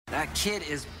That kid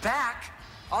is back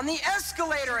on the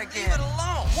escalator again. Leave it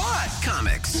alone. What?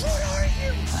 Comics. What are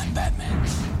you? I'm Batman.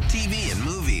 TV and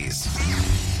movies.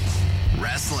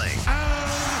 Wrestling.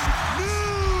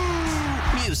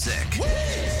 Music. We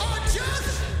are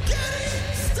just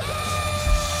getting started!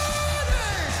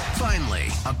 Finally,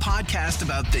 a podcast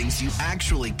about things you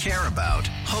actually care about,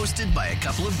 hosted by a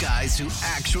couple of guys who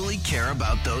actually care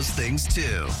about those things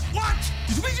too. What?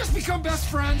 Did we just become best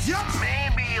friends? Yep.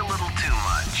 Maybe a little too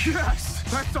much. Yes,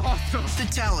 that's awesome. The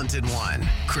talented one,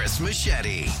 Chris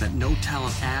Machete. That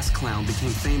no-talent ass clown became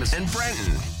famous. And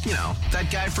Brenton, you know, that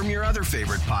guy from your other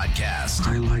favorite podcast.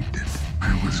 I liked it.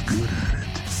 I was good at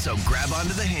it. So grab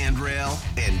onto the handrail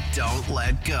and don't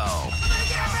let go.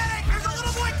 There's a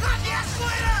little boy caught the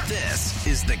escalator! This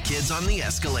is the Kids on the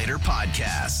Escalator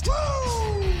podcast.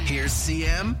 Woo! Here's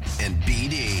CM and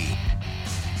BD.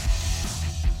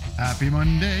 Happy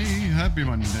Monday, happy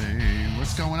Monday.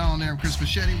 What's going on there? I'm Chris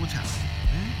Machete. What's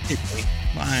happening?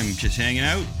 I'm just hanging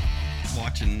out,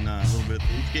 watching a little bit of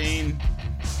the Leaf game.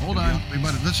 Hold on.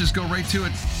 Let's just go right to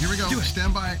it. Here we go. Do it.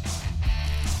 Stand by.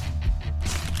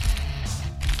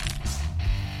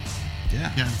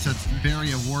 Yeah, it's that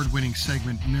very award-winning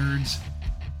segment, Nerds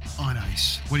on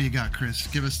Ice. What do you got, Chris?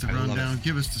 Give us the rundown.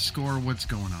 Give us the score. What's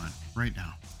going on right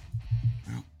now?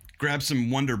 Well, grab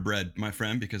some Wonder Bread, my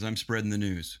friend, because I'm spreading the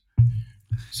news.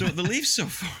 So the Leafs so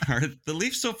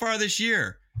far this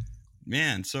year,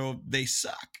 man, so they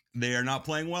suck. They are not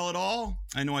playing well at all.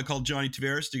 I know I called Johnny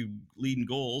Tavares to leading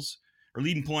goals or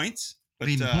leading points. But,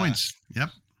 leading points. Yep.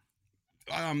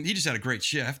 He just had a great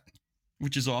shift,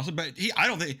 which is awesome. But I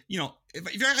don't think, I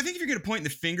think if you're going to point the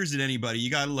fingers at anybody, you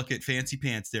got to look at Fancy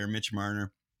Pants there, Mitch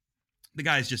Marner. The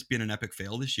guy's just been an epic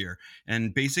fail this year.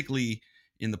 And basically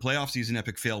in the playoffs, he's an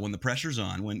epic fail when the pressure's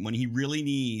on, when he really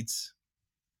needs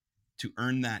to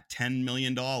earn that $10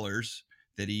 million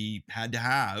that he had to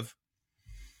have.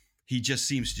 He just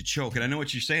seems to choke. And I know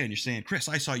what you're saying. You're saying, Chris,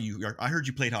 I heard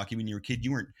you played hockey when you were a kid.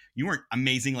 You weren't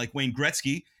amazing like Wayne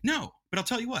Gretzky. No, but I'll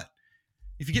tell you what,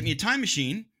 if you get me a time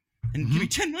machine and give me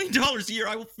 $10 million a year,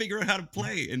 I will figure out how to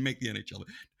play and make the NHL.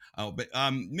 Oh, but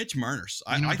Mitch Marner.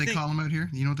 You know what they call him out here?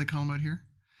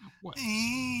 What?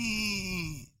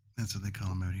 That's what they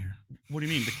call him out here. What do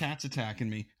you mean? The cat's attacking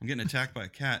me. I'm getting attacked by a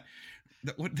cat. Is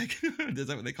that what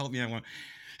they call me?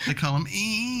 They call him.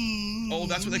 Oh,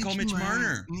 that's what they call Mitch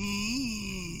Marner.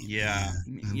 Yeah.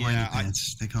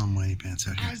 They call him Whitey Pants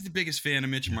out here. I was the biggest fan of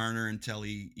Mitch Marner until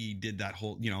he did that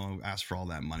whole, asked for all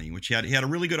that money, which he had a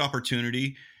really good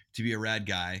opportunity to be a rad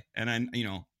guy. And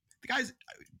the guys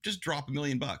just drop $1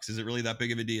 million. Is it really that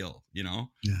big of a deal? Yeah.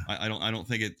 I don't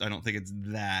think it's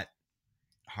that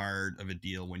hard of a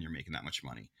deal when you're making that much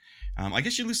money. I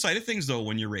guess you lose sight of things though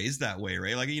when you're raised that way,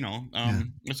 right? Like, so I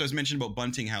was mentioning about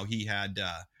Bunting, how he had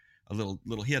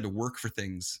he had to work for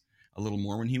things a little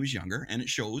more when he was younger, and it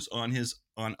shows on his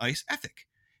on ice ethic.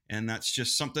 And that's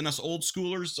just something us old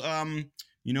schoolers, I'm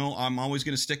always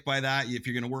going to stick by that. If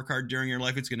you're going to work hard during your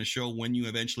life, it's going to show when you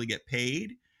eventually get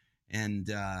paid.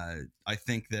 And I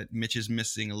think that Mitch is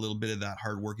missing a little bit of that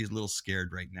hard work. He's a little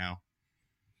scared right now.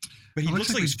 But he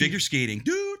looks like he's figure skating.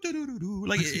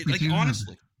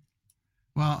 Honestly.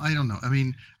 Well, I don't know. I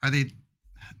mean,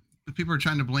 people are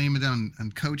trying to blame it on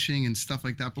coaching and stuff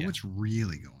like that, but what's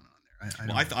really going on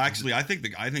there? I think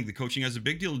the coaching has a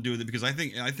big deal to do with it, because I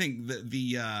think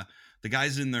the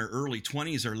guys in their early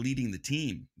 20s are leading the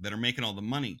team that are making all the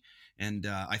money. And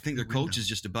I think their coach is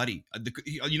just a buddy.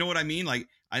 You know what I mean? Like,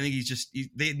 I think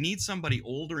they need somebody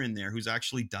older in there who's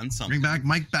actually done something. Bring back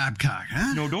Mike Babcock,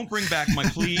 huh? No, don't bring back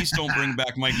Mike. Please don't bring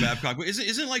back Mike Babcock.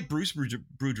 Isn't like Bruce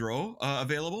Boudreau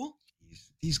available?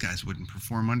 These guys wouldn't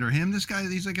perform under him. This guy,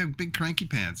 he's like a big cranky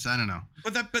pants. I don't know.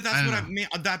 But that's what I mean.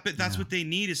 That's what they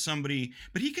need is somebody.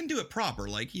 But he can do it proper.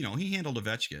 Like, he handled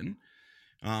Ovechkin.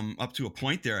 Up to a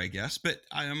point there, I guess, but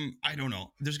I don't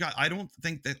know. I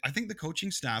think the coaching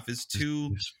staff is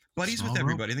too buddies with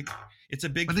everybody. I think it's a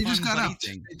big. But they just got up.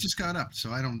 Thing. They just got up.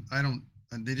 So I don't.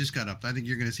 They just got up. I think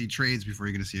you're going to see trades before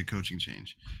you're going to see a coaching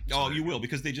change. Oh, you will,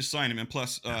 because they just signed him, and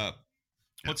plus,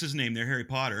 what's his name there? Harry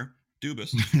Potter,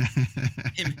 Dubas.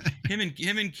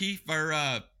 him and Keefe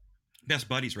are best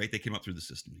buddies, right? They came up through the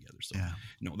system together. So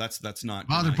no, that's not.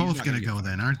 Oh, they're both going to go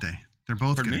then, aren't they? They're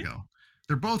both going to go.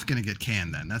 They're both going to get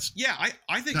canned then. I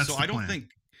think so.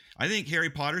 I think Harry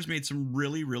Potter's made some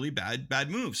really, really bad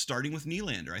moves, starting with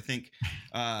Nylander. I think.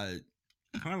 Hi,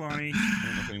 Lonnie. I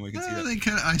don't know if anyone can see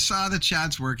that. I saw the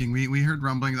chats working. We heard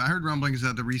rumblings. I heard rumblings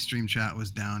that the Restream chat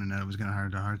was down and that it was going to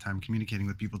have a hard time communicating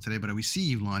with people today. But we see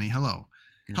you, Lonnie. Hello,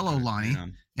 Lonnie.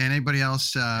 And anybody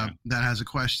else that has a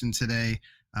question today,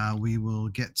 we will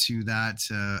get to that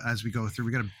as we go through.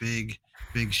 We got a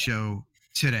big show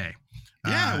today.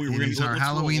 Yeah, we're going to our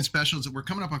Halloween specials. We're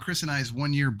coming up on Chris and I's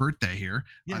 1-year birthday here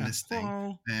on this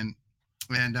thing. And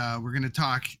we're going to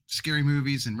talk scary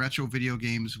movies and retro video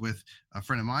games with a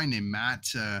friend of mine named Matt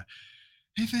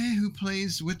Heafy, who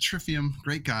plays with Trivium.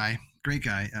 Great guy.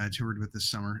 Toured with this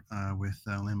summer with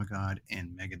Lamb of God and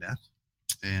Megadeth.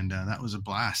 And that was a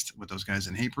blast with those guys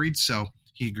in Hatebreed. So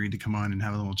he agreed to come on and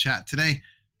have a little chat today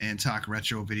and talk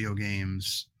retro video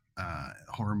games,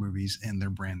 horror movies, and their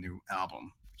brand new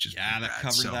album. Which is that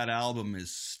cover of that album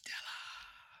is stellar.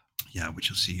 Yeah, which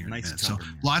you'll see here nice in a minute. Cover, so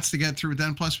man. Lots to get through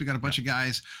then. Plus, we got a bunch of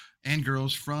guys and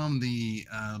girls from the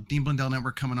Dean Blundell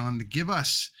Network coming on to give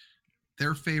us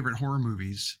their favorite horror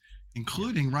movies,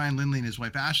 including Ryan Lindley and his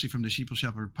wife Ashley from the Sheeple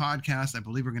Shepherd podcast. I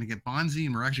believe we're going to get Bonzi,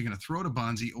 and we're actually going to throw to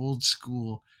Bonzi old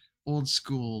school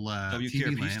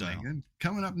TV land. style.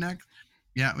 Coming up next.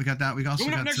 Yeah, we got that. We also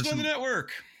got next on the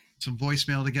network. Some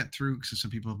voicemail to get through, so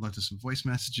some people have left us some voice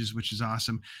messages, which is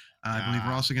awesome. I believe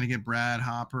we're also going to get Brad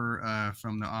Hopper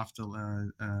from the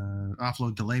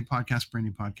Offload Delay podcast, brand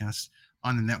new podcast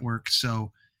on the network.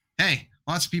 So, hey,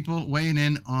 lots of people weighing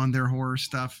in on their horror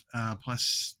stuff,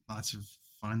 plus lots of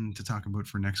fun to talk about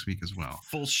for next week as well.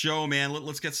 Full show, man.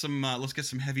 Let's get some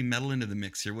heavy metal into the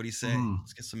mix here. What do you say?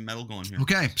 Let's get some metal going here.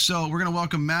 Okay, so we're gonna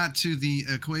welcome Matt to the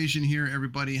equation here.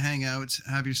 Everybody, hang out,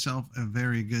 have yourself a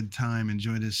very good time.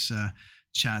 Enjoy this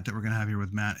chat that we're gonna have here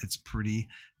with Matt. It's pretty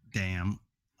damn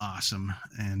awesome,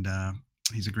 and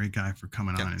he's a great guy for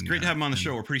coming on. It's great to have him on the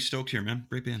show. We're pretty stoked here, man.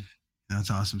 Great band. That's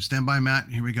awesome. Stand by, Matt.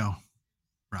 Here we go.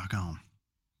 Rock on.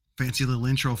 Fancy little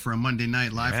intro for a Monday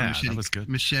night live from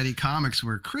Machete Comics,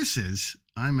 where Chris is.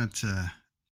 I'm at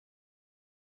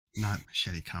not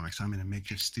Machete Comics. I'm in a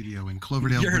makeshift studio in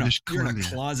Cloverdale, British Columbia. You're in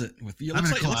a closet with you. It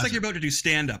looks like you're about to do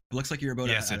stand up. It looks like you're about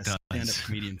to a stand up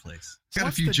comedian place. Got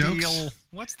a few jokes.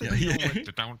 What's the deal with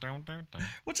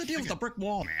What's the deal with the brick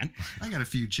wall, man? I got a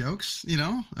few jokes,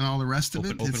 and all the rest of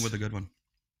it. Open with a good one.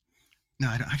 No,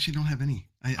 I actually don't have any.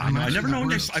 I've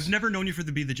never known you for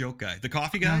be the joke guy, the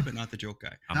coffee guy, but not the joke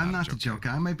guy. I'm not the joke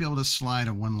guy. I might be able to slide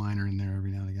a one-liner in there every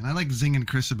now and again. I like zinging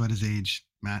Chris about his age,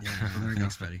 Matt. Yeah, so there you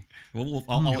thanks, go, buddy. Well,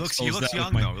 he looks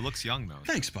young though. It looks young though.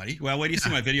 Thanks, buddy. Well, wait till you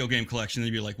see my video game collection,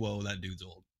 and you'll be like, "Whoa, that dude's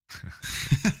old."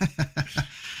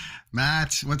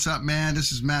 Matt, what's up, man?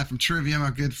 This is Matt from Trivium, a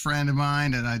good friend of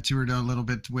mine that I toured a little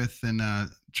bit with and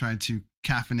tried to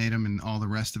caffeinate him and all the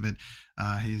rest of it.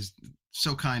 He's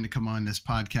so kind to come on this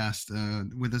podcast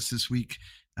with us this week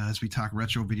as we talk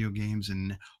retro video games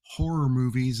and horror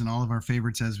movies and all of our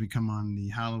favorites as we come on the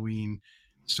Halloween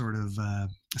sort of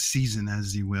season,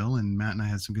 as you will. And Matt and I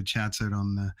had some good chats out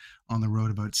on the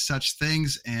road about such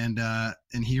things. And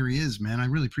here he is, man. I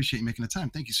really appreciate you making the time.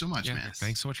 Thank you so much, man.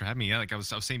 Thanks so much for having me. Yeah, like I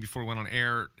was saying before we went on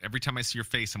air, every time I see your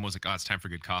face, I'm always like, oh, it's time for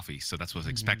good coffee. So that's what I was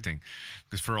expecting.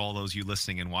 Because for all those you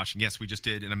listening and watching, yes, we just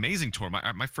did an amazing tour.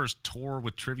 My first tour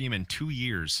with Trivium in 2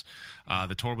 years.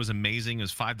 The tour was amazing. It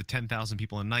was 5,000 to 10,000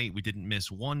 people a night. We didn't miss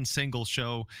one single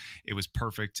show. It was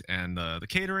perfect. And the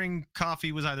catering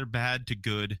coffee was either bad to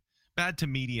good, bad to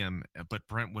medium, but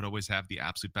Brent would always have the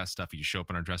absolute best stuff. He'd just show up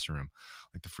in our dressing room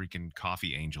like the freaking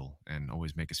coffee angel and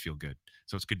always make us feel good.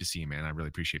 So it's good to see you, man. I really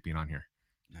appreciate being on here.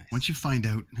 Nice. Once you find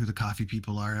out who the coffee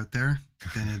people are out there,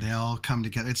 then they all come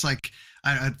together. It's like,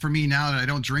 for me now that I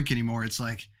don't drink anymore, it's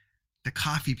like the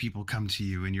coffee people come to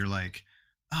you and you're like,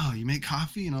 oh, you make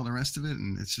coffee and all the rest of it.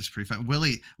 And it's just pretty fun.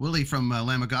 Willie from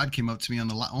Lamb of God came up to me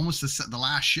on almost the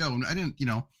last show. And I didn't,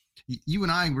 you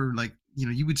and I were like,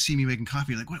 you would see me making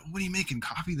coffee. Like, what are you making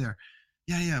coffee there?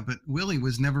 Yeah. But Willie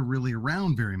was never really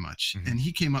around very much. Mm-hmm. And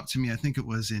he came up to me, I think it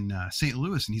was in St.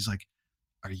 Louis. And he's like,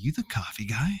 are you the coffee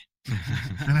guy?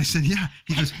 And I said, yeah.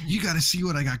 He goes, you got to see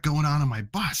what I got going on my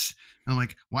bus. And I'm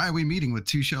like, why are we meeting with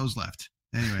 2 shows left?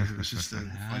 Anyway, it was just a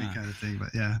funny kind of thing. But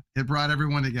yeah, it brought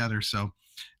everyone together. So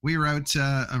we were out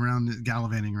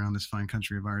gallivanting around this fine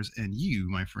country of ours. And you,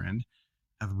 my friend,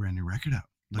 have a brand new record out.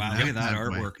 Look at that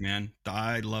artwork, man.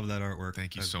 I love that artwork.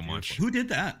 Thank you so much. Who did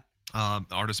that?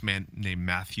 Artist man named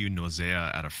Matthew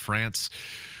Nozea out of France.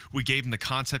 We gave him the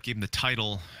concept, gave him the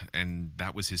title, and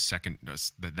that was his second.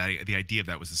 The idea of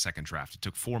that was the second draft. It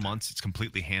took 4 months. It's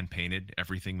completely hand painted.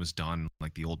 Everything was done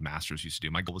like the old masters used to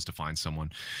do. My goal was to find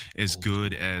someone as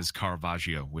good as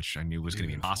Caravaggio, which I knew was going to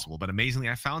be impossible. But amazingly,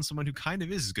 I found someone who kind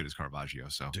of is as good as Caravaggio.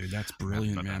 So, dude, that's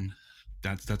brilliant, man.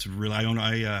 That's really.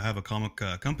 I have a comic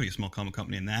company, a small comic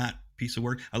company, and that piece of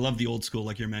work. I love the old school,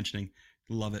 like you're mentioning.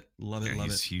 Love it.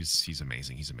 He's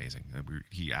amazing. He's amazing.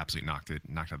 He absolutely knocked it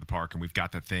out of the park. And we've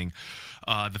got that thing.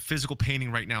 The physical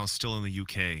painting right now is still in the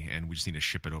UK, and we just need to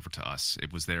ship it over to us.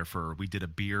 It was there we did a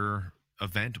beer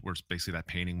event where basically that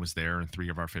painting was there, and 3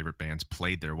 of our favorite bands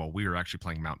played there while we were actually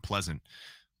playing Mount Pleasant.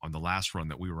 on the last run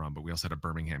that we were on, but we also had a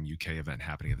Birmingham, UK event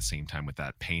happening at the same time with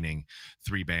that, painting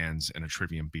 3 bands and a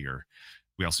Trivium beer.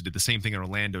 We also did the same thing in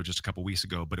Orlando just a couple weeks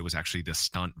ago, but it was actually the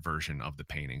stunt version of the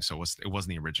painting. So it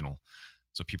wasn't the original.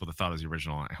 So people that thought it was the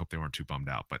original, I hope they weren't too bummed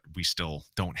out, but we still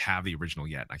don't have the original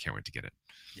yet. I can't wait to get it.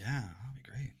 Yeah, that'd be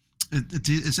great.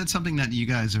 Is that something that you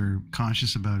guys are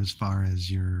conscious about as far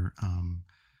as your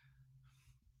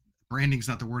branding's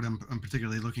not the word I'm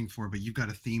particularly looking for, but you've got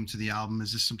a theme to the album.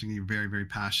 Is this something that you're very, very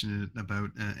passionate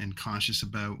about and conscious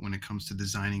about when it comes to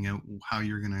designing out how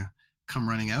you're going to come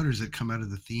running out, or does it come out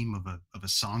of the theme of a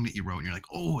song that you wrote and you're like,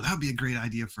 oh, that would be a great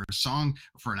idea for a song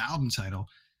or for an album title,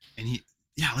 and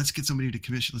let's get somebody to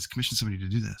commission somebody to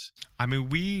do this? I mean,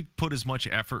 we put as much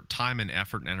time and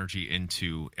energy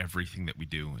into everything that we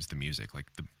do as the music. Like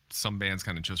some bands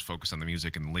kind of just focus on the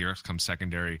music and the lyrics come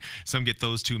secondary. Some get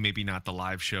those two, maybe not the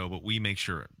live show, but we make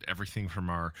sure everything from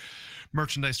our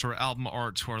merchandise to our album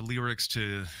art to our lyrics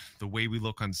to the way we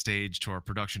look on stage to our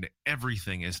production to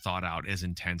everything is thought out as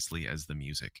intensely as the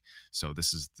music. So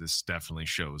this definitely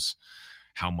shows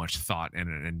how much thought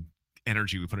and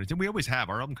energy we put into it. We always have.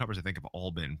 Our album covers, I think, have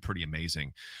all been pretty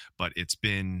amazing, but it's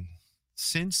been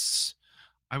since,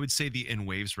 I would say, the In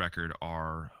Waves record,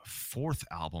 our 4th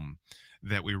album,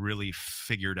 that we really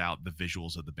figured out the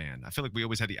visuals of the band. I feel like we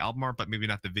always had the album art, but maybe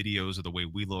not the videos or the way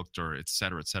we looked or et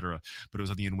cetera, but it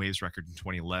was on the In Waves record in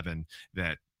 2011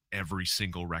 that every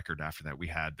single record after that we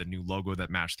had the new logo that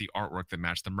matched the artwork, that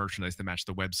matched the merchandise, that matched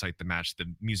the website, that matched the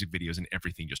music videos, and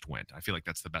everything just went. I feel like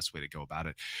that's the best way to go about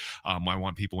it. I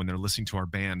want people, when they're listening to our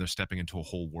band, they're stepping into a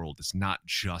whole world. It's not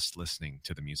just listening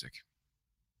to the music.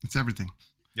 It's everything.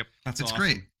 Yep. That's awesome.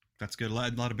 Great. That's good. A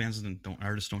lot of bands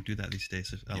artists don't do that these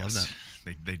days. I love that.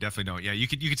 They definitely don't. Yeah, you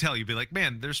could tell. You'd be like,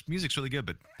 man, their music's really good,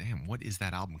 but damn, what is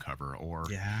that album cover? Or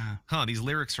these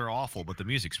lyrics are awful, but the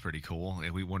music's pretty cool,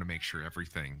 and we want to make sure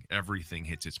everything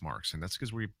hits its marks. And that's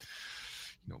because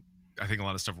I think a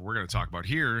lot of stuff we're going to talk about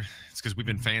here, it's because we've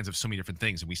been fans of so many different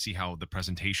things, and we see how the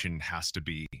presentation has to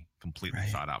be completely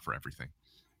thought out for everything.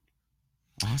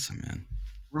 Awesome, man.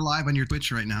 We're live on your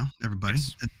Twitch right now, everybody.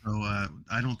 Yes. And so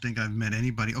I don't think I've met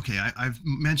anybody. Okay, I've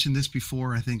mentioned this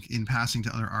before, I think, in passing to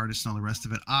other artists and all the rest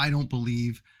of it. I don't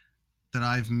believe that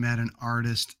I've met an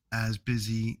artist as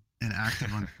busy and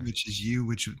active on Twitch as you,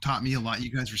 which taught me a lot.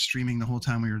 You guys were streaming the whole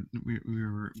time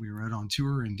we were out on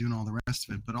tour and doing all the rest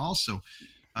of it. But also,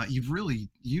 you've really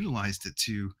utilized it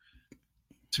to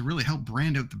really help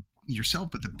brand out yourself,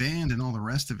 but the band and all the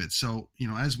rest of it. So,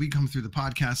 as we come through the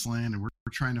podcast land and we're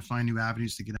trying to find new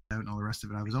avenues to get out and all the rest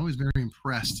of it, I was always very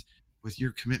impressed with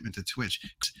your commitment to Twitch.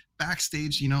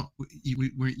 Backstage,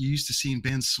 we're used to seeing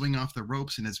bands swing off the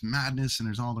ropes and it's madness and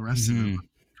there's all the rest of it. But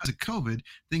because of COVID,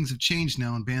 things have changed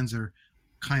now and bands are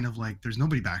kind of like, there's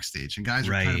nobody backstage and guys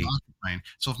are kind of occupying.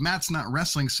 So if Matt's not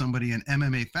wrestling somebody in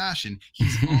MMA fashion,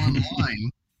 he's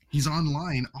online. He's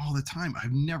online all the time.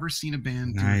 I've never seen a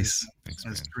band do this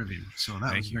as Trivium. So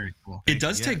that was very cool. It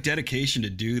does take dedication to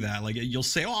do that. Like you'll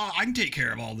say, oh, I can take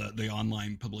care of all the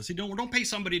online publicity. Don't pay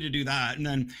somebody to do that. And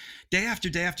then day after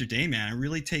day after day, man, it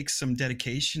really takes some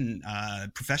dedication,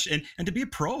 profession, and to be a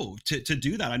pro to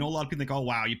do that. I know a lot of people think, oh,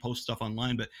 wow, you post stuff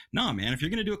online. But no, man, if you're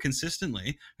going to do it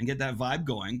consistently and get that vibe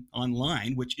going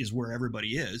online, which is where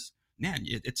everybody is, man,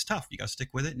 it's tough. You got to stick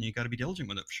with it and you got to be diligent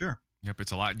with it for sure. Yep,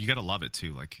 it's a lot. You got to love it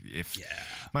too. Like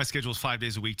my schedule is 5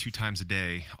 days a week, 2 times a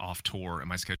day off tour, and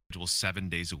my schedule is 7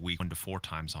 days a week, 1 to 4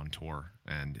 times on tour.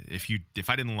 And if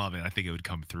I didn't love it, I think it would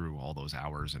come through all those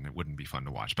hours, and it wouldn't be fun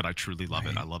to watch. But I truly love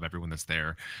it. I love everyone that's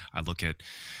there. I look at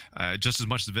just as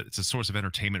much as it's a source of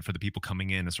entertainment for the people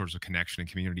coming in, a source of connection and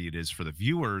community it is for the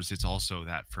viewers. It's also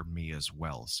that for me as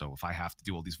well. So if I have to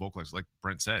do all these vocal exercises, like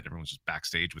Brent said, everyone's just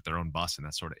backstage with their own bus, and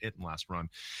that's sort of it in last run.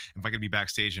 If I could be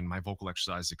backstage and my vocal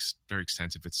exercise very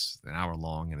extensive, it's an hour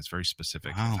long and it's very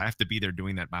specific. Wow. If I have to be there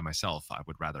doing that by myself, I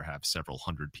would rather have several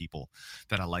hundred people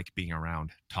that I like being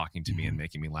around, talking to me and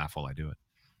making me laugh while I do it.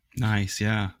 Nice,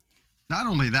 yeah. Not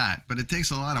only that, but it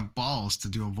takes a lot of balls to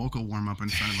do a vocal warm up in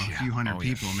front of a few hundred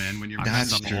people, man. When you're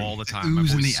all the time, the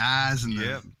oohs and the ahs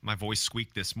and my voice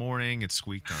squeaked this morning. It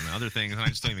squeaked on other things, and I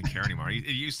just don't even care anymore. It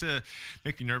used to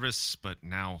make me nervous, but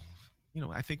now,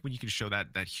 I think when you can show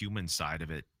that human side of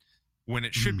it, when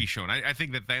it should be shown. I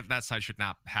think that side should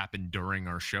not happen during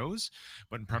our shows,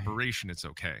 but in preparation, it's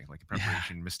okay. Like in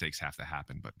preparation, mistakes have to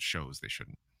happen, but shows, they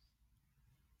shouldn't.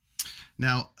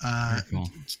 Now, cool.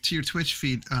 To your Twitch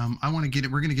feed, we're going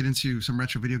to get into some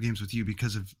retro video games with you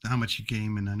because of how much you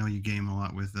game, and I know you game a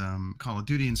lot with Call of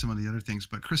Duty and some of the other things,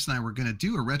 but Chris and I were going to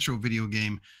do a retro video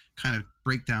game kind of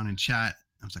breakdown in chat.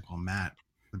 I was like, well, Matt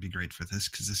would be great for this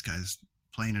because this guy's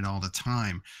playing it all the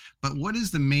time. But what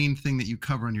is the main thing that you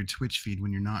cover on your Twitch feed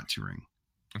when you're not touring?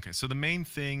 Okay, so the main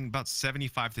thing, about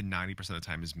 75 to 90% of the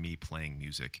time, is me playing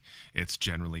music. It's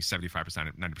generally 75%,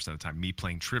 90% of the time me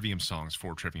playing Trivium songs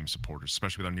for Trivium supporters,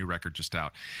 especially with our new record just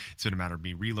out. It's been a matter of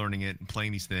me relearning it and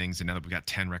playing these things. And now that we've got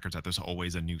 10 records out, there's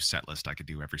always a new set list I could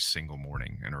do every single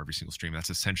morning or every single stream. That's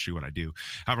essentially what I do.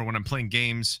 However, when I'm playing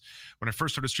games, when I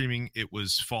first started streaming, it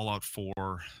was Fallout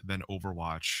 4, then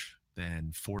Overwatch,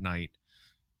 then Fortnite,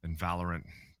 then Valorant,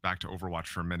 back to Overwatch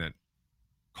for a minute.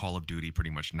 Call of Duty pretty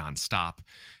much nonstop.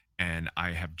 And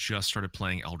I have just started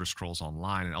playing Elder Scrolls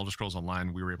Online. And Elder Scrolls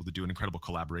Online, we were able to do an incredible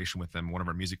collaboration with them. One of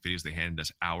our music videos, they handed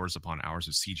us hours upon hours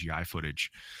of CGI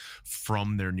footage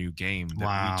from their new game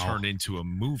that we turned into a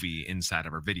movie inside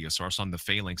of our video. So our song, The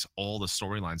Phalanx, all the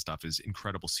storyline stuff is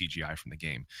incredible CGI from the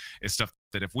game. It's stuff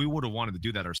that if we would have wanted to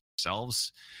do that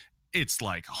ourselves, it's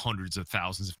like hundreds of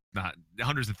thousands, if not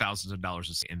hundreds of thousands of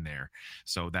dollars in there.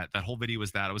 So that whole video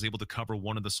was that. I was able to cover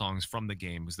one of the songs from the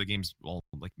game because the game's all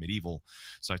like medieval.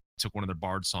 So I took one of their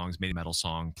Bard songs, made a metal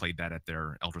song, played that at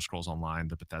their Elder Scrolls Online,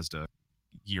 the Bethesda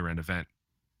year-end event.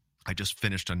 I just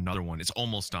finished another one. It's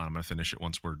almost done. I'm going to finish it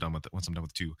once I'm done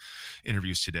with 2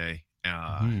 interviews today.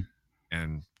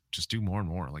 And just do more and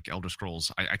more like Elder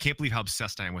Scrolls. I can't believe how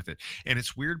obsessed I am with it. And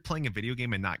it's weird playing a video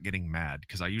game and not getting mad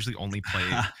because I usually only play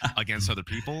against other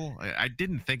people. I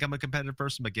didn't think I'm a competitive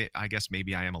person, but I guess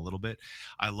maybe I am a little bit.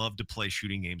 I love to play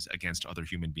shooting games against other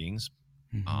human beings.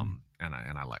 And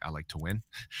I like to win.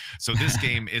 So this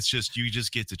game, it's just, you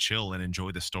just get to chill and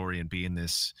enjoy the story and be in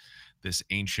this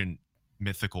ancient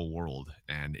mythical world.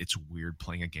 And it's weird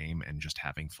playing a game and just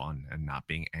having fun and not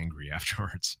being angry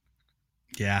afterwards.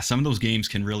 Yeah, some of those games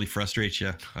can really frustrate you.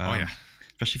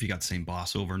 Especially if you got the same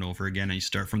boss over and over again and you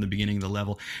start from the beginning of the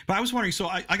level. But I was wondering, so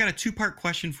I got a 2-part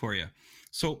question for you.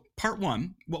 So part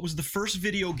 1, what was the first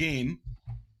video game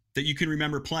that you can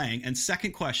remember playing? And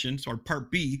second question, or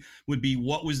part B, would be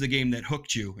what was the game that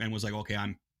hooked you and was like, okay,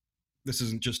 this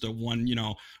isn't just a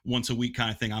once a week kind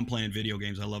of thing. I'm playing video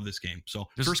games. I love this game. So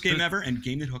first game ever and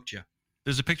game that hooked you.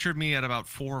 There's a picture of me at about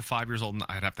 4 or 5 years old, and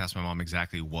I'd have to ask my mom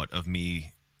exactly what of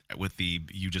me with the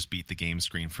you just beat the game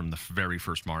screen from the very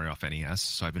first Mario off NES.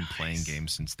 So I've been playing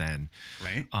games since then.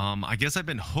 Right. I guess I've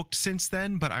been hooked since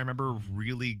then, but I remember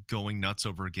really going nuts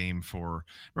over a game remember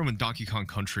when Donkey Kong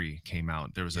Country came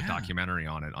out, there was a documentary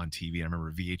on it on TV. I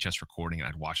remember VHS recording it.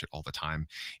 I'd watch it all the time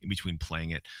in between playing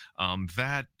it. I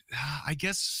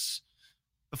guess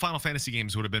the Final Fantasy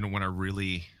games would have been when I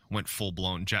really went full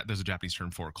blown. There's a Japanese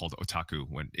term for it called otaku.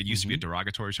 When it used to be a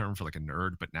derogatory term for like a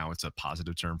nerd, but now it's a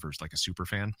positive term for like a super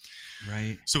fan.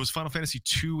 Right. So it was Final Fantasy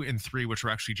 2 and 3, which were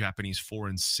actually Japanese 4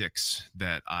 and 6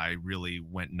 that I really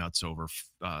went nuts over.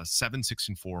 7, 6,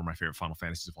 and 4 are my favorite Final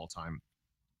Fantasies of all time.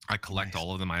 I collect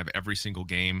all of them. I have every single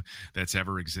game that's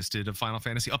ever existed of Final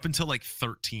Fantasy up until like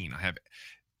 13. I have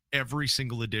every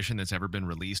single edition that's ever been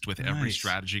released with every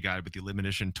strategy guide, with the limited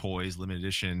edition toys, limited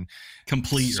edition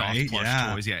complete soft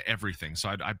plush toys, everything.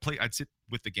 So I'd sit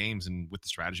with the games and with the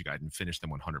strategy guide and finish them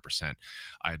 100%.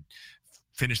 I'd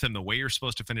finish them the way you're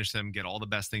supposed to finish them, get all the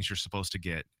best things you're supposed to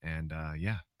get, and I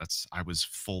was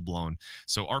full blown.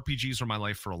 So RPGs were my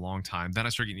life for a long time. Then I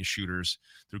started getting into shooters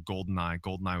through GoldenEye.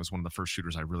 GoldenEye was one of the first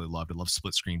shooters I really loved. I love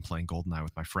split screen playing GoldenEye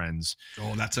with my friends.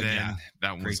 Oh, that's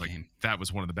that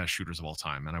was one of the best shooters of all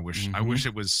time, and I wish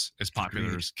it was as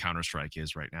popular as Counter-Strike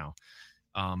is right now.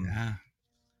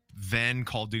 Then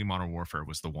Call of Duty Modern Warfare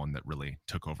was the one that really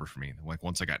took over for me. Like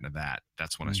once I got into that,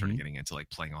 that's when I started getting into like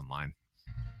playing online.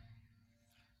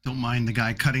 Don't mind the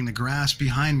guy cutting the grass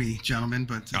behind me, gentlemen,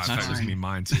 but it's I thought it was me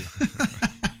mine too.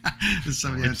 There's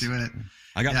somebody else doing it.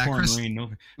 I got Chris, rain.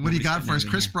 What do you got for us?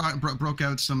 Chris broke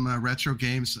out some retro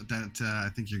games that I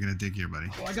think you're going to dig here, buddy.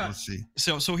 Well, let's see.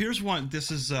 So here's one.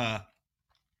 This is the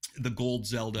Gold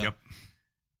Zelda. Yep.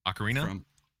 Ocarina?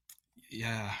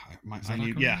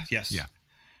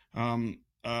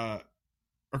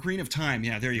 Ocarina of Time.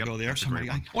 Yeah, there you go. There. Somebody.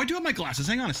 I do have my glasses.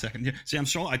 Hang on a second. Yeah. See,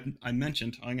 I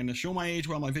mentioned I'm going to show my age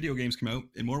while my video games come out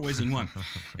in more ways than one.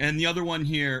 And the other one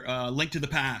here, Link to the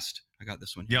Past. I got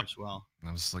this one here as well.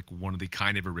 That was like one of the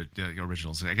kind of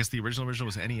originals. I guess the original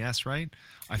was NES, right?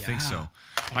 I think so.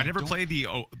 I never played the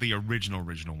original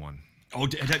one. Oh,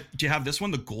 do you have this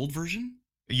one, the gold version?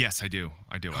 Yes, I do.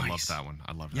 Nice. I love that one.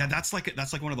 I love that. Yeah, that's like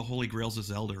one of the holy grails of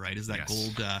Zelda, right? Is that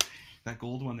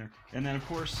gold one there? And then of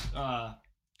course,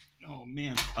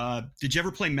 did you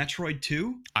ever play Metroid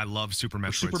 2? I love Super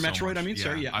Metroid. Super Metroid, I mean,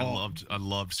 sorry, I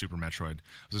loved Super Metroid.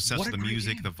 I was obsessed with the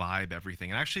music, the vibe,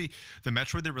 everything. And actually, the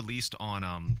Metroid they released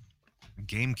on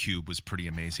GameCube was pretty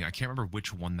amazing. I can't remember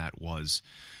which one that was,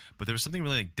 but there was something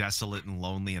really like desolate and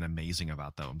lonely and amazing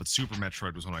about that one. But Super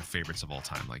Metroid was one of my favorites of all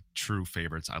time, like true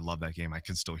favorites. I love that game. I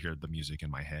can still hear the music in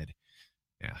my head.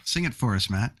 Yeah. Sing it for us,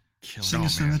 Matt. Sing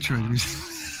us some Metroid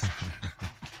music.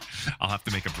 I'll have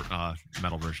to make a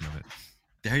metal version of it.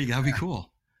 There you go. That'd be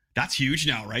cool. That's huge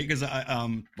now, right? Because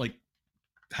like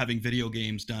having video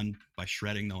games done by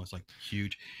shredding though is like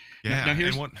huge. Yeah. Now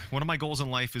here's and one of my goals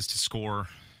in life is to score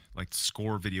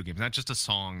video games, not just a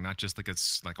song, not just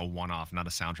like a one-off, not a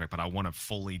soundtrack, but I want to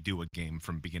fully do a game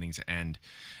from beginning to end.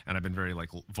 And I've been very like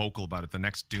vocal about it. The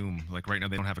next Doom, like right now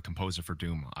they don't have a composer for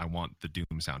Doom. I want the Doom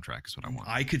soundtrack is what I want.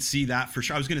 I could see that for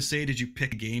sure. I was going to say, did you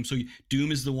pick a game? So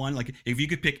Doom is the one. Like if you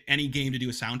could pick any game to do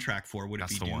a soundtrack for, would it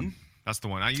be Doom? One. That's the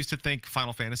one. I used to think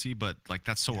Final Fantasy, but like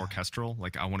that's so orchestral.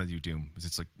 Like I want to do Doom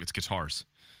because it's guitars.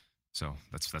 So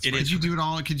that's it. Could you do it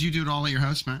all? Could you do it all at your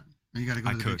house, Matt? Or you got to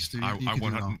go to the big studio.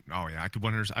 I could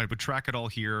 100. I would track it all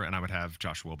here, and I would have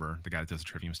Josh Wilbur, the guy that does the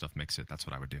Trivium stuff, mix it. That's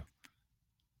what I would do.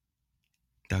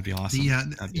 That'd be awesome.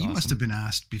 You must have been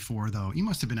asked before, though. You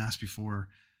must have been asked before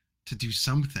to do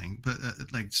something, but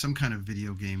like some kind of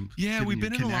video game. Yeah, we've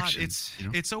been in a lot.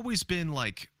 It's always been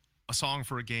like a song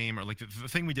for a game, or like the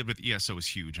thing we did with ESO is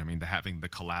huge. I mean, having the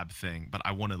collab thing, but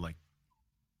I want to like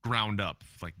ground up,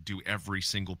 like do every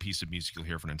single piece of music you'll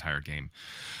hear for an entire game.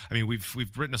 I mean,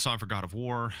 we've written a song for God of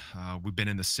War. We've been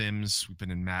in The Sims. We've been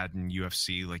in Madden,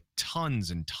 UFC, like tons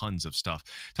and tons of stuff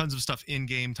in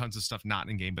game, tons of stuff not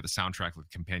in game, but the soundtrack, like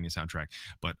the companion soundtrack.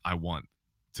 But I want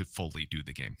to fully do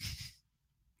the game.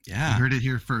 Yeah, you heard it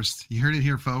here first. You heard it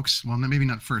here, folks. Well, maybe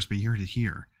not first, but you heard it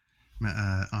here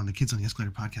on the Kids on the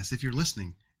Escalator podcast. If you're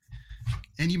listening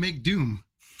and you make Doom.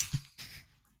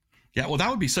 Yeah, well, that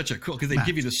would be such a cool, because they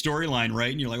give you the storyline,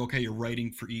 right? And you're like, okay, you're writing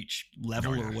for each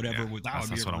level or whatever. Yeah.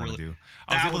 That's what I want to do.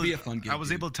 That would be a fun game. I was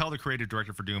able to tell the creative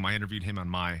director for Doom. I interviewed him on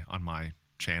my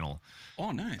channel.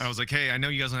 Oh, nice. And I was like, hey, I know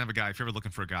you guys don't have a guy. If you're ever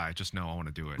looking for a guy, just know I want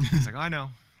to do it. He's like, I know.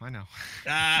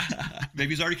 Maybe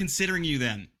he's already considering you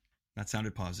then. That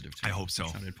sounded positive too. I hope so.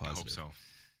 That sounded positive. I hope so.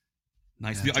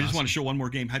 Nice. Yeah, I just want to show one more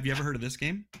game. Have you ever heard of this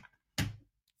game?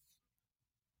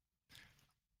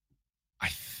 I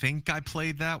think I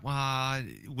played that.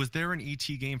 Was there an ET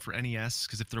game for NES?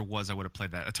 Because if there was, I would have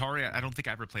played that. Atari, I don't think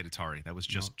I ever played Atari. That was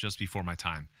just before my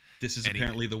time. This is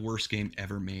apparently the worst game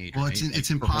ever made. Well,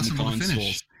 it's impossible to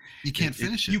finish. You can't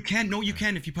finish it. You can. No, you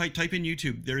can. If you type in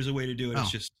YouTube, there's a way to do it. It's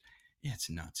just, it's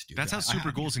nuts, dude. That's how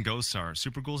Super Ghouls and Ghosts are.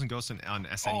 Super Ghouls and Ghosts on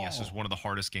SNES is one of the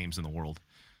hardest games in the world.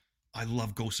 I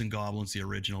love Ghosts and Goblins, the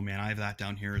original, man. I have that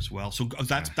down here as well. So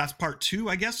that's part 2,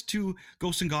 I guess, to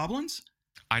Ghosts and Goblins.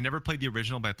 I never played the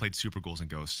original, but I played Super Ghouls and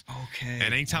Ghosts. Okay.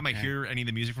 And anytime I hear any of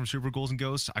the music from Super Ghouls and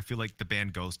Ghosts, I feel like the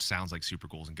band Ghost sounds like Super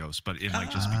Ghouls and Ghosts, but it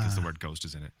might just because the word Ghost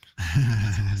is in it.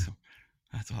 That's awesome.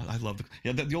 That's all. I love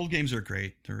the old games are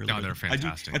great. They're really good. They're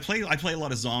fantastic. I play a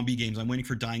lot of zombie games. I'm waiting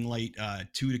for Dying Light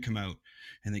 2 to come out,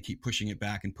 and they keep pushing it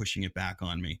back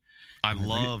on me. I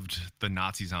loved the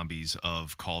Nazi zombies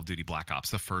of Call of Duty Black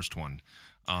Ops, the first one.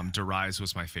 Der Rise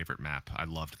was my favorite map. I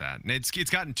loved that. And it's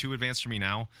gotten too advanced for me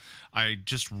now. I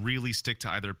just really stick to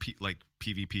either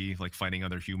PvP, like fighting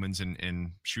other humans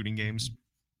in shooting games.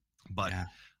 But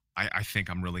I think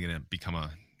I'm really going to become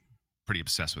pretty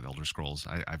obsessed with Elder Scrolls.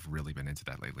 I've really been into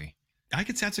that lately. I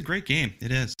could say it's a great game.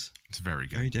 It is. It's very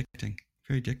good. Very addicting.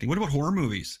 Very addicting. What about horror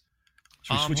movies?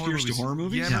 Should we switch gears to horror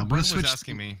movies? Yeah, Brent was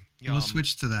asking me. We'll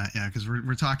switch to that, because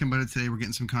we're talking about it today. We're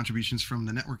getting some contributions from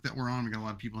the network that we're on. We got a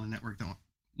lot of people on the network that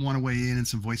want to weigh in, and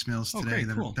some voicemails today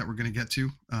that we're going to get to.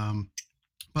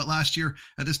 But last year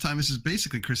at this time, this is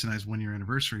basically Chris and I's 1-year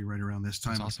anniversary. Right around this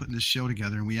time, we're putting this show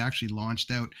together, and we actually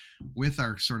launched out with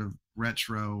our sort of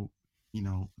retro,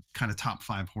 kind of top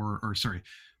 5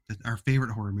 our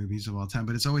favorite horror movies of all time.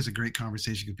 But it's always a great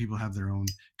conversation because people have their own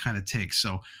kind of takes.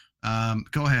 So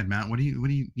go ahead, Matt.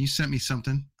 You sent me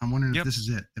something. I'm wondering if this is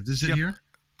it. If this is it here?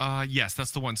 Yes,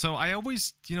 that's the one. So I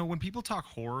always, when people talk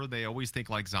horror, they always think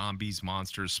like zombies,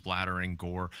 monsters, splattering,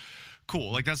 gore.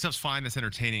 Cool. Like that stuff's fine. That's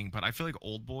entertaining. But I feel like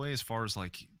Oldboy, as far as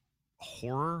like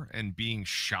horror and being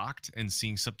shocked and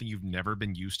seeing something you've never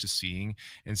been used to seeing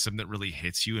and something that really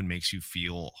hits you and makes you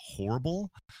feel horrible,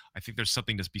 I think there's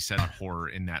something to be said about horror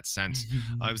in that sense.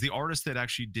 It was the artist that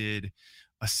actually did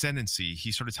Ascendancy.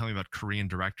 He started telling me about Korean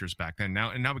directors back then.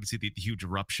 Now we can see the huge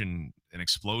eruption and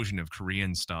explosion of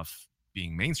Korean stuff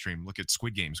being mainstream. Look at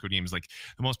Squid Game. Squid Game is like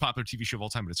the most popular TV show of all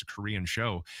time, but it's a Korean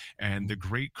show. And the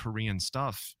great Korean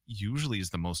stuff usually is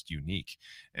the most unique.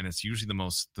 And it's usually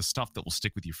the stuff that will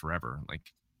stick with you forever.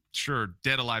 Like, sure,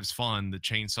 Dead Alive's fun. The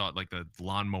chainsaw, like the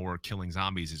lawnmower killing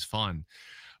zombies is fun.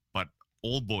 But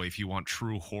Oldboy, if you want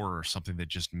true horror, something that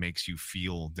just makes you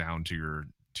feel down to your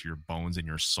to your bones and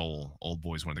your soul. Old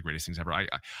Boy is one of the greatest things ever.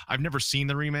 I've never seen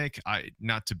the remake.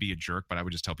 Not to be a jerk, but I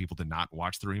would just tell people to not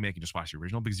watch the remake and just watch the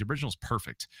original, because the original is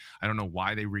perfect. I don't know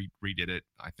why they redid it.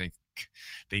 I think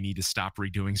they need to stop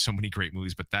redoing so many great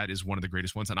movies, but that is one of the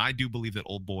greatest ones. And I do believe that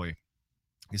Old Boy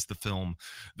is the film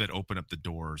that opened up the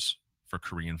doors for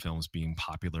Korean films being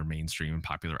popular mainstream and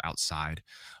popular outside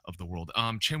of the world.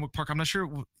 Chan-wook Park, I'm not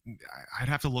sure. I'd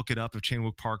have to look it up if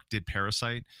Chan-wook Park did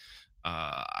Parasite.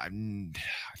 I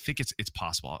think it's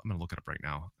possible. I'm gonna look it up right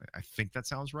now. I think that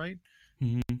sounds right.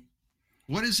 Mm-hmm.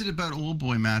 What is it about Old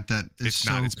Boy, Matt, that is it's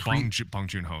so not? It's Bong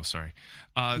Joon-ho. Sorry.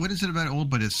 What is it about Old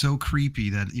Boy that's so creepy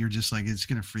that you're just like, it's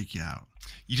gonna freak you out?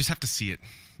 You just have to see it.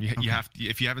 You have to,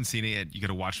 if you haven't seen it yet, you got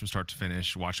to watch from start to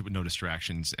finish. Watch it with no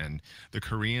distractions. And the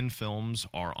Korean films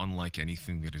are unlike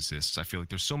anything that exists. I feel like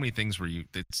there's so many things where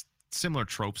it's similar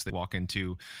tropes they walk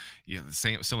into, the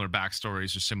same similar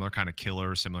backstories or similar kind of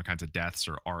killers, similar kinds of deaths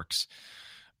or arcs.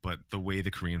 But the way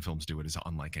the Korean films do it is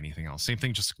unlike anything else. Same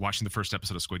thing, just watching the first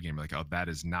episode of Squid Game, you're like, oh, that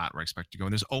is not where I expect to go.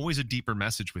 And there's always a deeper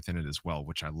message within it as well,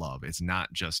 which I love. It's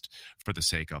not just for the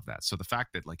sake of that. So the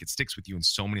fact that like it sticks with you in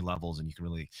so many levels and you can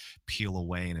really peel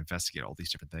away and investigate all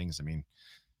these different things. I mean,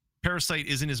 Parasite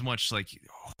isn't as much like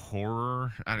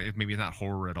horror. Maybe not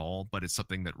horror at all, but it's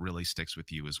something that really sticks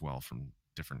with you as well from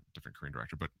different Korean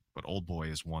director. But Old Boy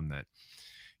is one that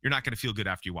you're not going to feel good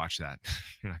after you watch that.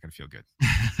 You're not going to feel good.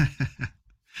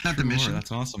 Not the mission.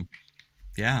 That's awesome.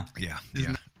 Yeah. Yeah.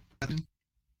 Isn't Yeah. that,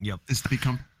 Yep. is to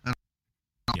become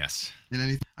Yes. in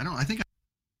anything. I think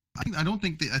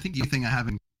the only thing I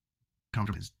haven't come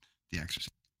to is The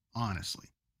Exorcist. Honestly,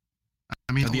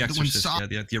 I mean, The when Exorcist. Saw,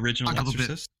 The original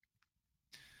Exorcist.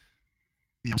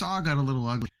 Saw got a little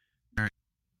ugly.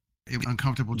 It was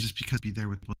uncomfortable just because be there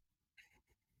with,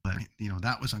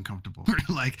 that was uncomfortable.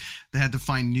 Like they had to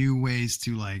find new ways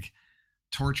to like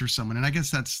torture someone, and I guess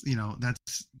that's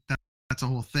a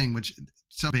whole thing. Which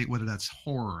some debate whether that's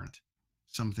horror. Or not.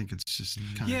 Some think it's just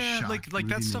kind of shock, like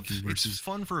that stuff. versus, It's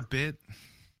fun for a bit.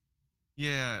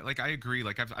 Yeah, like I agree.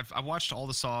 Like I've watched all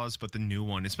the Saws, but the new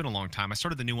one, it's been a long time. I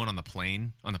started the new one on the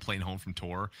plane home from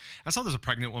tour. I saw there's a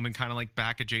pregnant woman kind of like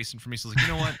back adjacent for me. So I was like,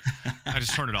 you know what? I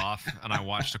just turned it off and I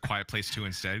watched A Quiet Place 2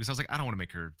 instead because I was like, I don't want to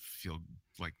make her feel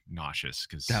like nauseous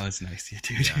because that was nice,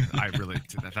 dude. Yeah, I really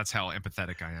that's how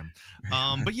empathetic I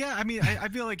am. But yeah, I mean, I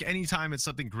feel like anytime it's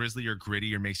something grisly or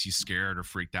gritty or makes you scared or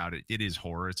freaked out, it is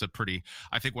horror. It's a pretty.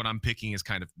 I think what I'm picking is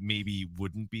kind of maybe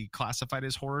wouldn't be classified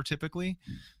as horror typically.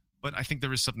 But I think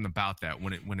there is something about that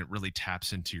when it really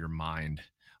taps into your mind.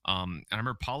 And I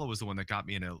remember Paula was the one that got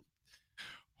me into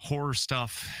horror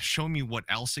stuff, show me what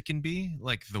else it can be,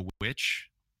 like The Witch.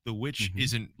 The Witch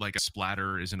isn't like a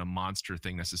splatter, isn't a monster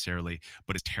thing necessarily,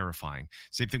 but it's terrifying.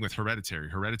 Same thing with Hereditary.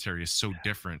 Hereditary is so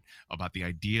different about the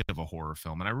idea of a horror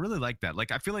film. And I really like that. Like,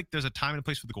 I feel like there's a time and a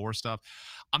place for the gore stuff.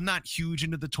 I'm not huge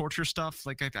into the torture stuff.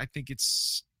 Like, I think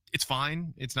it's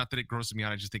fine. It's not that it grosses me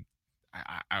out. I just think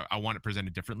I want it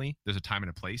presented differently. There's a time and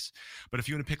a place. But if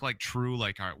you want to pick like true,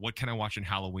 like, all right, what can I watch in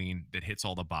Halloween that hits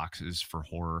all the boxes for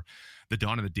horror? The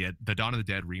Dawn of the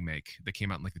Dead remake that came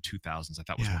out in like the 2000s, I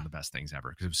thought was one of the best things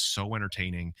ever because it was so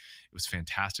entertaining. It was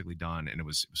fantastically done and it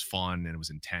was fun and it was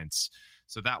intense.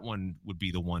 So that one would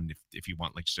be the one if you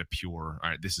want like just a pure, all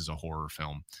right, this is a horror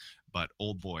film. But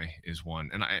Old Boy is one.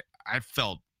 And I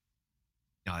felt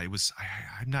it was,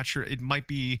 I'm not sure. It might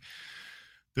be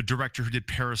the director who did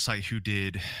Parasite, who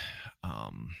did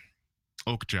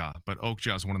Okja, but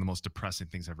Okja is one of the most depressing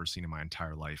things I've ever seen in my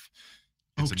entire life.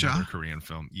 It's Okja? another Korean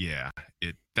film. Yeah,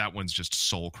 that one's just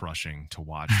soul crushing to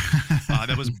watch.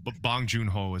 That was Bong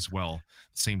Joon-ho as well,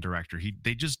 same director.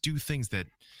 They just do things that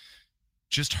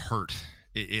just hurt.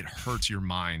 It hurts your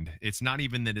mind. It's not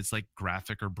even that it's like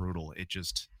graphic or brutal. It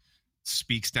just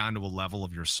speaks down to a level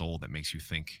of your soul that makes you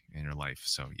think in your life.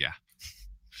 So yeah.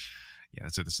 Yeah,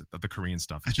 so the Korean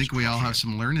stuff. I think we all have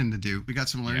some learning to do. We got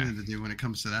some learning to do when it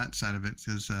comes to that side of it,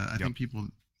 because I think people,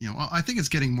 I think it's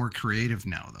getting more creative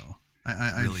now, though.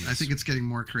 I think it's getting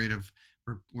more creative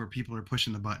where people are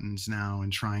pushing the buttons now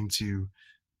and trying to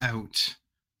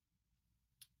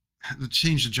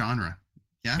change the genre.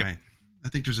 Yeah. Right. I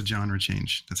think there's a genre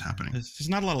change that's happening. There's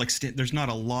not a lot there's not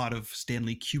a lot of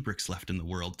Stanley Kubrick's left in the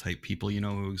world type people,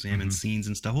 who examine scenes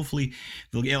and stuff. Hopefully,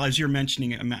 as you're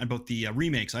mentioning about the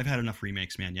remakes, I've had enough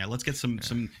remakes, man. Yeah, let's get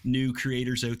some new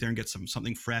creators out there and get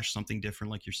something fresh, something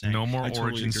different, like you're saying. No more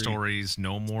origin stories,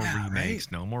 no more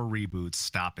remakes, no more reboots.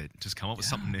 Stop it. Just come up with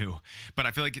something new. But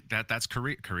I feel like that's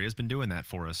Korea. Korea's been doing that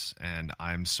for us, and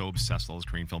I'm so obsessed with all those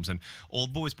Korean films. And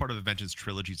Old Boy is part of the Vengeance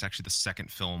trilogy. It's actually the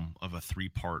second film of a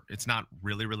 3-part. It's not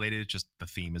really related. Just the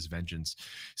theme is vengeance.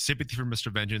 Sympathy for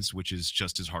Mr. Vengeance, which is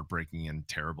just as heartbreaking and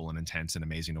terrible and intense and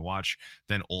amazing to watch.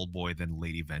 Then Old Boy, then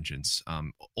Lady Vengeance.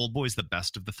 Old Boy is the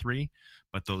best of the three,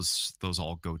 but those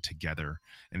all go together.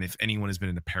 And if anyone has been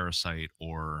into Parasite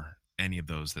or any of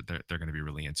those, that they're going to be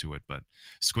really into it. But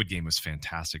Squid Game was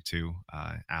fantastic too.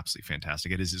 Absolutely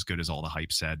fantastic. It is as good as all the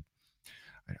hype said.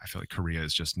 I feel like Korea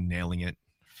is just nailing it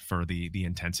for the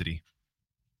intensity.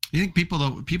 You think people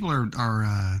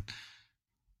are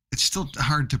it's still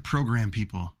hard to program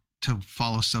people to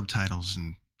follow subtitles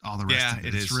and all the rest of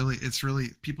it. It's really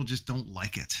people just don't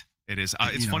like it. It is.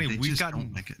 It's funny. We've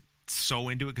gotten like it. So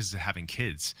into it because of having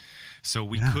kids, so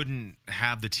we couldn't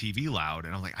have the TV loud,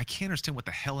 and I'm like, I can't understand what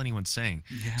the hell anyone's saying.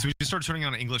 So we just started turning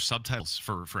on English subtitles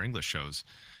for English shows,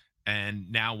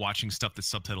 and now watching stuff that's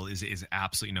subtitled is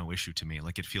absolutely no issue to me.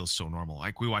 Like, it feels so normal.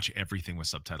 Like, we watch everything with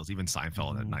subtitles, even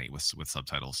Seinfeld at night with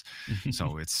subtitles.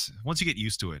 So it's once you get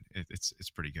used to it, it's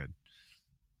pretty good.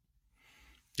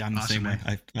 Yeah, I'm the same way.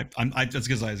 I that's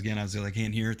because I was like, I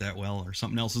can't hear it that well, or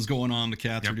something else is going on. The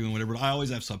cats are doing whatever. But I always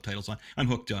have subtitles on. I'm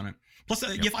hooked on it. Plus,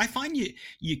 if I find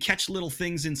you catch little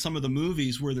things in some of the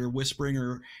movies where they're whispering,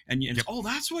 oh,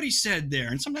 that's what he said there.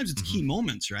 And sometimes it's key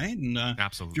moments, right? And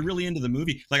absolutely, if you're really into the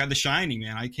movie, like The Shining,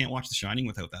 man, I can't watch The Shining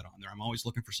without that on there. I'm always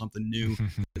looking for something new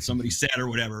that somebody said or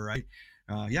whatever, right?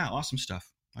 Awesome stuff.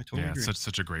 I totally agree. It's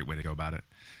such a great way to go about it.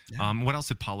 Yeah. What else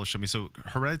did Paula show me? So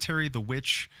Hereditary, The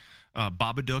Witch.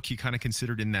 Babadook, he kind of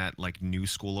considered in that like new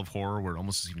school of horror where it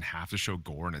almost doesn't even have to show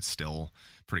gore and it's still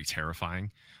pretty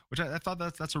terrifying, which I thought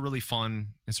that's a really fun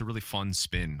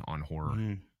spin on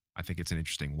horror. I think it's an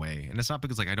interesting way, and it's not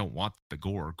because like I don't want the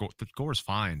gore. The gore is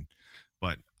fine,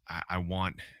 but I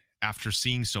want, after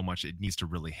seeing so much, it needs to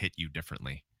really hit you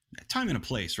differently. Time and a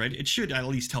place, right? It should at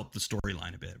least help the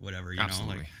storyline a bit, whatever, you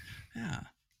Absolutely. know? Like,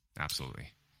 Absolutely.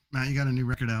 Matt, you got a new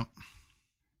record out,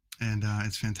 and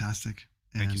it's fantastic.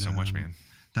 Thank you so much, man.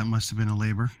 That must have been a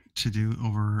labor to do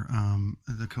over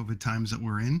the COVID times that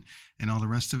we're in and all the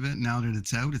rest of it. Now that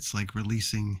it's out, it's like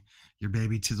releasing your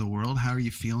baby to the world. How are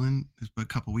you feeling? It's a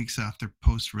couple weeks after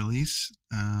post-release.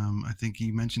 I think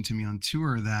you mentioned to me on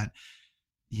tour that,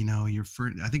 you know,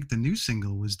 I think the new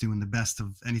single was doing the best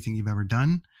of anything you've ever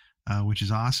done, which is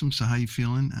awesome. So how you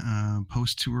feeling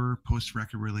post-tour,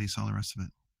 post-record release, all the rest of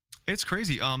it? It's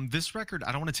crazy. This record,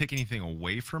 I don't want to take anything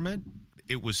away from it.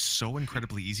 It was so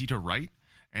incredibly easy to write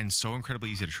and so incredibly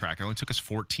easy to track. It only took us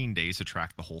 14 days to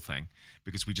track the whole thing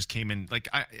because we just came in like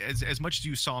as much as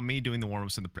you saw me doing the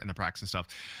warm-ups and the practice and stuff,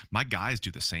 my guys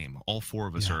do the same. All four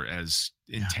of us are as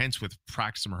intense with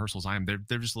practice and rehearsals as I am. They're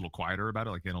just a little quieter about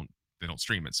it. Like they don't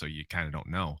stream it, so you kind of don't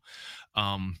know.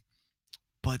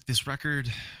 But this record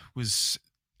was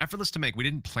effortless to make. We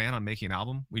didn't plan on making an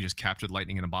album. We just captured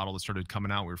lightning in a bottle that started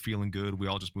coming out. We were feeling good. We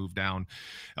all just moved down.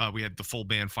 We had the full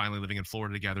band finally living in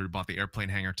Florida together. We bought the airplane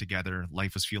hangar together.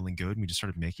 Life was feeling good. And we just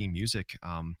started making music.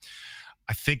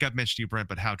 I think I've mentioned to you, Brent,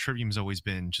 but how Trivium has always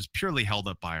been just purely held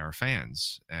up by our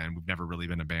fans. And we've never really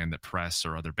been a band that press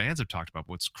or other bands have talked about.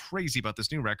 What's crazy about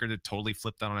this new record, it totally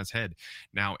flipped that on its head.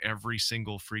 Now every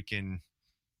single freaking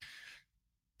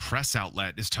press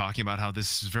outlet is talking about how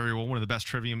this is very well one of the best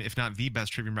Trivium, if not the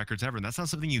best Trivium records ever. And that's not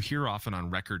something you hear often on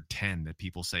record 10, that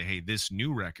people say, hey, this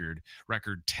new record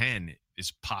 10,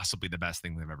 is possibly the best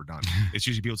thing they've ever done. It's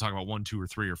usually people talking about 1, 2, or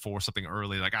 3, or 4, something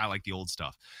early, like I like the old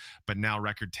stuff. But now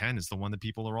record 10 is the one that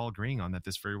people are all agreeing on, that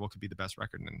this very well could be the best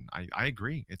record. And I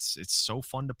agree. It's so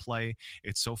fun to play.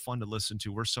 It's so fun to listen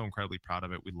to. We're so incredibly proud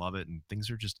of it. We love it. And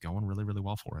things are just going really, really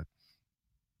well for it.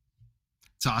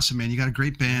 It's awesome, man. You got a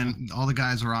great band. All the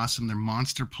guys are awesome. They're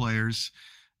monster players.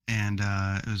 And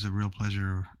it was a real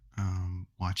pleasure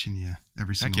watching you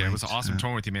every single night. It was awesome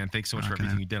touring with you, man. Thanks so much for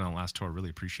everything you did on the last tour. Really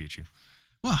appreciate you.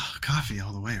 Well, coffee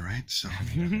all the way, right? So,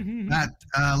 Matt,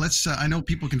 let's. I know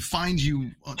people can find you,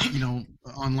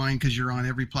 online because you're on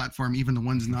every platform, even the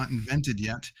ones not invented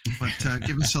yet. But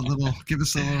give us a little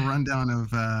rundown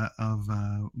of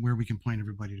where we can point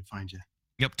everybody to find you.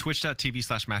 Yep,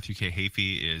 twitch.tv/Matthew K.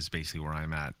 Heafy is basically where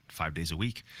I'm at 5 days a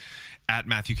week. At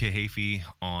Matthew K. Heafy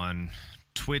on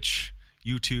Twitch,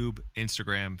 YouTube,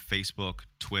 Instagram, Facebook,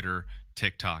 Twitter,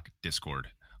 TikTok, Discord.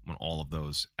 I'm on all of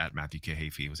those at Matthew K.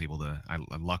 Heafy. I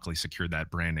luckily secured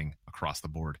that branding across the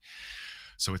board.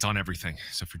 So it's on everything.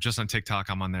 So if you're just on TikTok,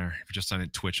 I'm on there. If you're just on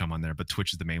Twitch, I'm on there. But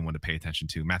Twitch is the main one to pay attention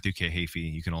to. Matthew K.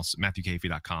 Heafy. You can also,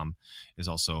 MatthewKHeafy.com is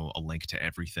also a link to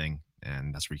everything.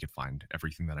 And that's where you can find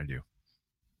everything that I do.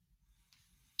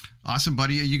 Awesome,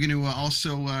 buddy. Are you going to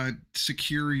also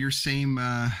secure your same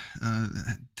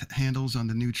handles on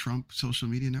the new Trump social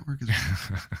media network as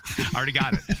well? Already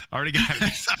got it.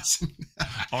 That's awesome.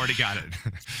 Already got it.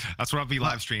 That's what I'll be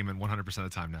live streaming 100% of the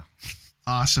time now.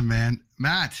 Awesome, man.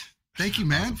 Matt, thank you,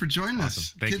 man, for joining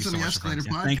us. Thank Kids you on so the much, Escalator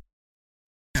friends. podcast.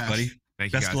 Thanks, buddy.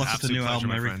 Thank you, Best guys. of luck with the Absolute new pleasure, album,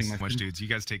 my everything, friends. my Much friend. dudes. You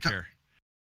guys take care.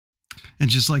 And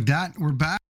just like that, we're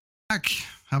back.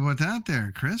 How about that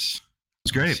there, Chris?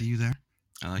 It's great. See you there.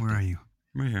 Where are you?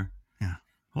 I'm right here. Yeah.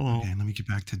 Hello. Okay, let me get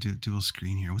back to dual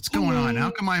screen here. What's going on? How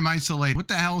come I'm isolated? What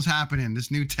the hell's happening? This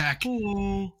new tech.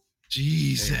 Hello.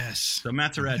 Jesus. So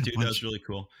Matt's a rad dude. That was really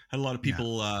cool. Had a lot of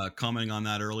people commenting on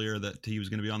that earlier that he was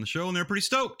going to be on the show, and they're pretty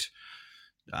stoked.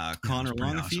 Connor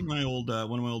Longafeed, my old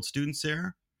one of my old students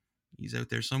there. He's out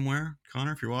there somewhere.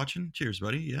 Connor, if you're watching, cheers,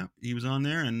 buddy. Yeah, he was on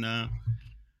there, and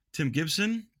Tim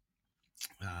Gibson,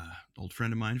 old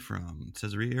friend of mine from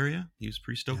Caesarea area, he was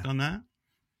pretty stoked on that.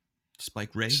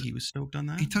 Spike Ray, he was stoked on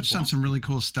that. He touched on some really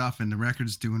cool stuff, and the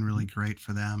record's doing really great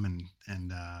for them.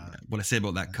 And what I say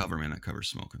about that cover, man, that cover's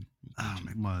smoking.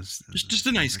 It was just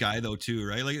a nice guy though too,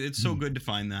 right? Like it's so good to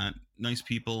find that nice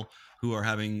people who are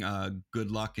having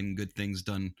good luck and good things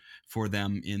done for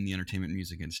them in the entertainment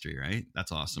music industry, right?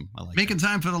 That's awesome. I like making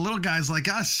time for the little guys like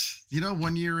us.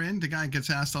 1 year in, the guy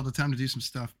gets asked all the time to do some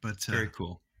stuff, but very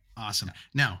cool. Awesome.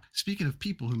 Yeah. Now, speaking of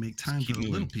people who make time for the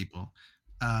little people,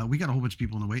 we got a whole bunch of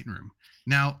people in the waiting room.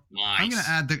 Now, nice.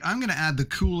 I'm gonna add the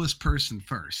coolest person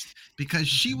first, because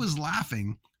she was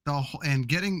laughing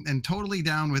and totally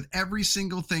down with every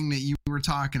single thing that you were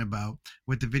talking about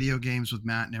with the video games with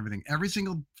Matt and everything. Every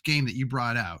single game that you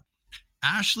brought out.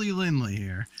 Ashley Lindley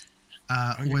here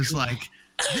was like,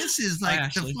 this is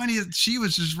like the funniest. She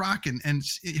was just rocking, and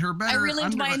her better. I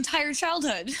relived my entire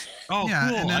childhood. Oh, yeah,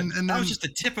 cool! And then that was just the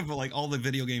tip of like all the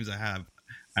video games I have.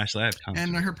 Ashley, I have tons.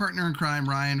 And her partner in crime,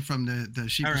 Ryan from the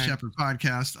Sheep and Shepherd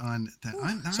podcast. On that,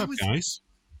 what's up, guys? I was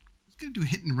gonna do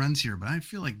hit and runs here, but I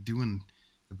feel like doing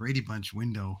the Brady Bunch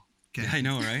window. Okay. Yeah, I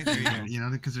know, right? There you go.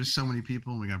 Because there's so many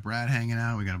people. We got Brad hanging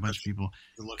out. We got a bunch of people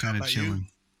kind of chilling.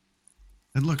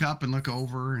 And look up and look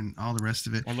over and all the rest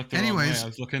of it. Anyways, I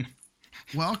was looking.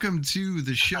 Welcome to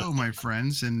the show, my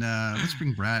friends, and let's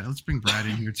bring Brad. Let's bring Brad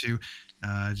in here too,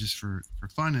 just for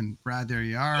fun. And Brad, there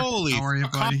you are. Holy, how are you,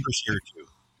 buddy? Here too.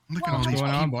 Look at all these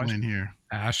people in here.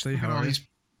 Ashley, how are you?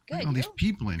 Look at all these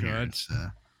people in here. It's,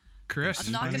 Chris,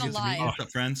 I'm not gonna lie. What's up,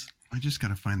 friends? I just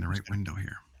gotta find the right window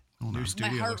here. Hold on. My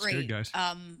heart rate,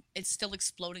 it's still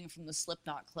exploding from the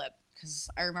Slipknot clip, because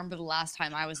I remember the last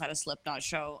time I was at a Slipknot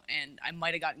show and I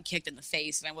might have gotten kicked in the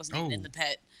face and I wasn't even in the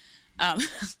pit.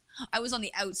 I was on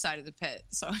the outside of the pit,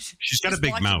 so she's got a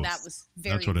big mouth. That was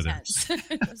very That's what intense. It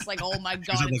is. It was like, oh my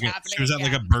god, it's happening. She was at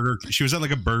like a burger. She was at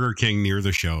like a Burger King near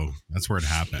the show. That's where it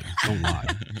happened. Don't lie.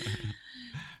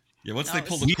 Yeah, once they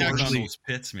pull the cord on those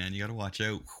pits, man, you got to watch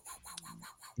out.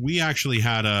 We actually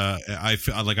had I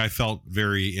felt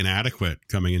very inadequate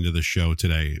coming into the show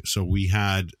today. So we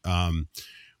had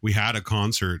a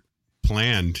concert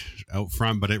planned out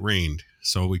front, but it rained,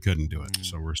 so we couldn't do it.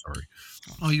 So we're sorry.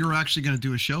 Oh, you were actually going to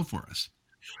do a show for us?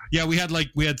 Yeah, we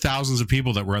had thousands of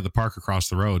people that were at the park across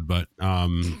the road, but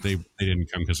they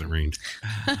didn't come because it rained.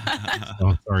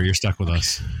 Oh, sorry, you're stuck with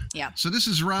us. Yeah. So this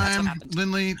is Ryan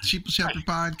Lindley, Sheep and Shepherd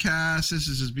podcast. This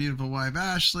is his beautiful wife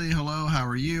Ashley. Hello, how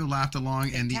are you? Laughed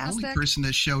along, and the only person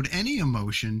that showed any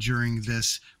emotion during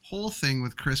this whole thing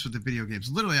with Chris with the video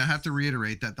games. Literally, I have to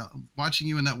reiterate that watching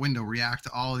you in that window react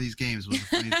to all of these games was the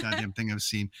funniest goddamn thing I've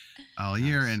seen all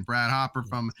year. And Brad Hopper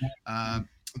from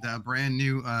the brand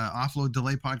new Offload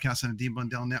Delay podcast on the Dean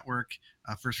Blundell Network,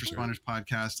 First Responders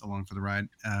podcast, along for the ride.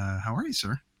 How are you,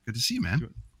 sir? Good to see you, man.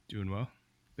 Doing well.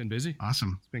 Been busy.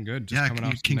 Awesome. It's been good. Just coming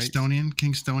off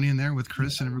Kingstonian there with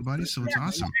Chris and everybody, so it's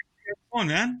awesome. Come on,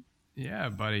 man. Yeah,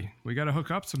 buddy. We got to hook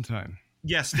up sometime.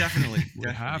 Yes, definitely.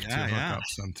 We have to hook up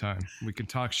sometime. We can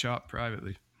talk shop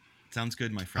privately. Sounds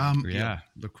good, my friend.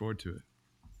 Look forward to it.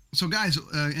 So guys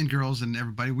and girls and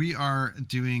everybody, we are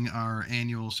doing our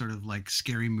annual sort of like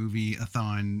scary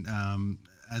movie-a-thon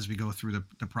as we go through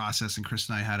the process. And Chris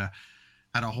and I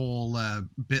had a whole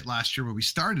bit last year where we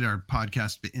started our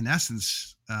podcast, but in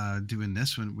essence, doing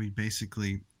this when we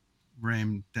basically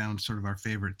ran down sort of our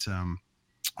favorite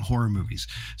horror movies.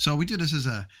 So we did this as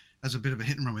a bit of a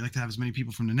hit and run. We like to have as many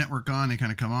people from the network on. They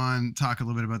kind of come on, talk a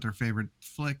little bit about their favorite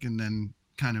flick, and then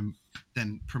kind of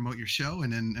promote your show,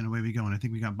 and away we go. And I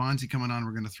think we got Bonzi coming on.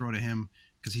 We're going to throw to him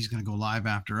because he's going to go live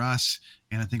after us.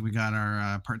 And I think we got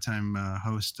our part-time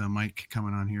host Mike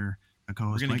coming on here.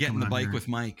 Co-host. We're going to get in the bike with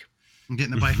Mike. I'm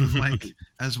getting the bike with Mike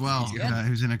as well,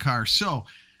 who's in a car. So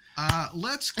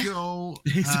let's go.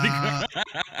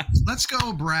 Let's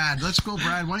go, Brad.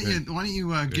 Why don't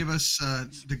you give us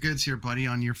the goods here, buddy,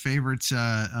 on your favorite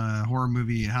horror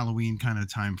movie Halloween kind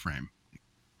of time frame?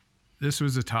 This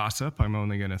was a toss-up. I'm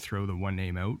only going to throw the one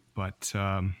name out, but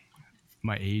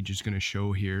my age is going to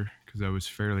show here because I was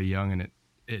fairly young, and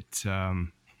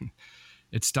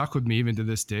it stuck with me even to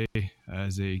this day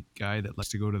as a guy that likes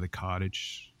to go to the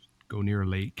cottage, go near a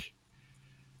lake.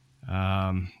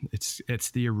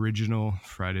 It's the original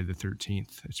Friday the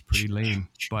 13th. It's pretty lame,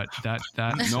 but that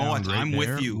sound right I'm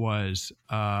there with you. was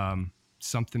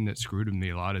something that screwed with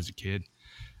me a lot as a kid.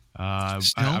 I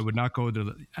would not go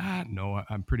to no,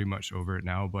 I'm pretty much over it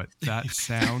now, but that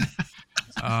sound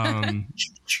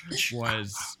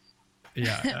was,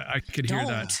 I could hear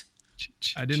that.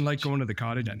 I didn't like going to the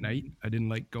cottage at night. I didn't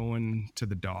like going to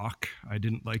the dock. I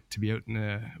didn't like to be out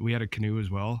we had a canoe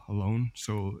as well, alone.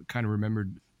 So kind of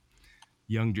remembered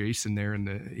young Jason there,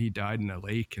 and he died in a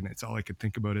lake, and it's all I could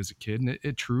think about as a kid. And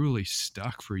it truly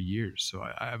stuck for years. So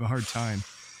I have a hard time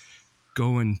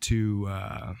going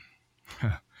to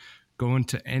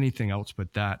anything else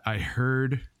but that. I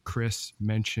heard Chris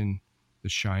mention The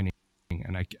Shining,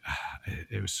 and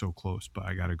it was so close, but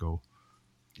I got to go.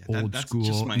 Old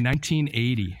school,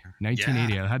 1980.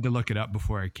 I had to look it up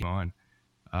before I came on.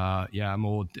 I'm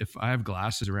old. If I have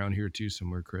glasses around here too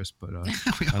somewhere, Chris, but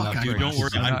dude, don't worry.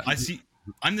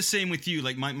 I'm the same with you.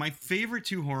 Like my favorite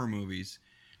two horror movies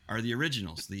are the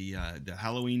originals, the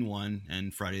Halloween one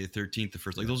and Friday the 13th, the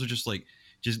first. Like those are just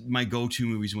my go-to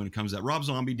movies when it comes to that. Rob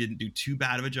Zombie didn't do too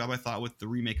bad of a job, I thought, with the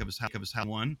remake of his Halloween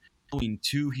one. Halloween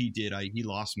 2 he did. He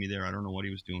lost me there. I don't know what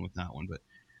he was doing with that one, but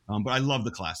I love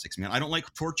the classics, man. I don't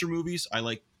like torture movies. I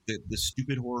like the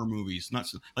stupid horror movies. Not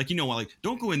so, like,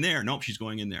 don't go in there. Nope, she's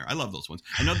going in there. I love those ones.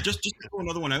 Another just to throw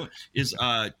another one out is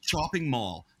Chopping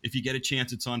Mall. If you get a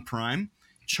chance, it's on Prime.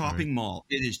 Chopping Mall.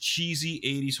 It is cheesy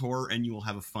 80s horror, and you will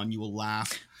have fun. You will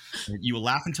laugh. You will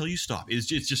laugh until you stop. It's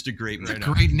just a great movie.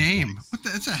 Great name.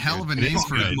 That's a hell of a name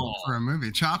for a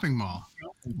movie. Chopping Mall.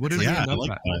 What did we end up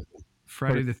at?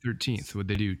 Friday the 13th. Would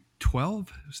they do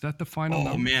 12? Is that the final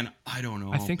number? Oh man, I don't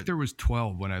know. I think there was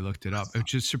 12 when I looked it up. It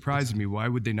just surprised me. Why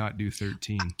would they not do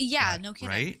 13? No kidding.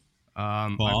 Right?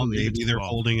 Well, maybe they're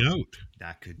holding out.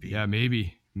 That could be. Yeah,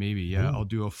 maybe. Yeah, I'll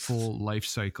do a full life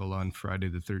cycle on Friday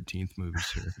the 13th movies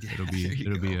here. It'll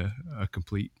be a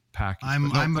complete package.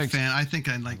 I'm a fan. I think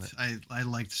I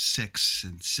liked 6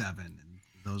 and 7 and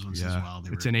those ones as well.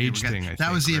 It's an age thing.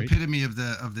 That was the epitome of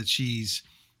the cheese.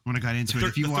 When I got into it,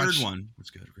 if you watch the third one, was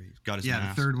good. Great. Got his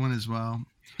mask. The third one as well.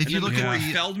 If you look at the Corey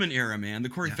Feldman era, man, the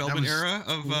Corey Feldman era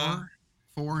of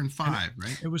 4 and 5,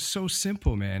 right? It was so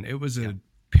simple, man. It was a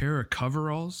pair of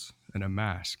coveralls and a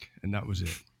mask, and that was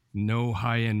it. No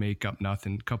high-end makeup,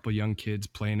 nothing. A couple young kids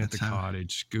playing at the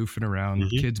cottage, goofing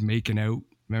around, kids making out.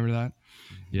 Remember that?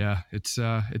 Yeah, it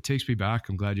takes me back.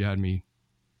 I'm glad you had me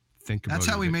think about it. That's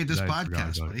how we made this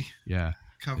podcast, buddy. Yeah,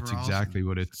 coveralls. That's exactly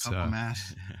what it's. A couple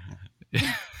masks.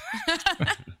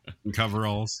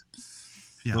 Coveralls.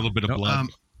 Yeah. A little bit of blood.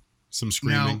 Some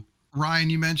screaming. Now, Ryan,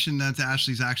 you mentioned that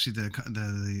Ashley's actually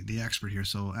the expert here.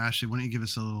 So, Ashley, why don't you give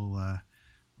us a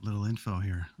little info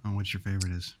here on what your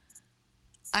favorite is?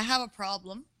 I have a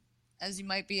problem, as you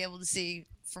might be able to see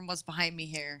from what's behind me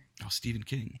here. Oh, Stephen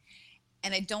King.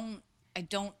 And I don't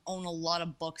own a lot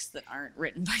of books that aren't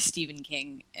written by Stephen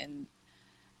King, and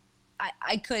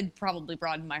I could probably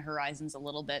broaden my horizons a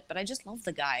little bit, but I just love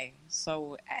the guy.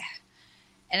 So,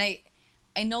 and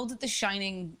I know that The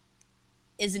Shining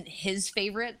isn't his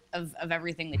favorite of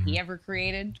everything that he ever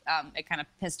created. It kind of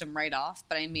pissed him right off,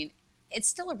 but I mean, it's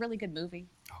still a really good movie.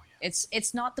 Oh yeah.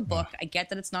 It's not the book. I get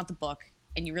that it's not the book,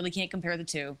 and you really can't compare the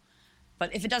two.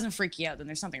 But if it doesn't freak you out, then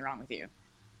there's something wrong with you.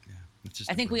 Yeah. It's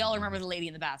just I think we all remember the lady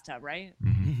in the bathtub, right?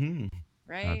 Mm-hmm.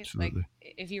 Right? Absolutely.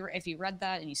 Like if you read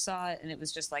that and you saw it and it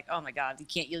was just like, oh my God,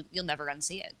 you'll never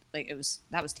unsee it. Like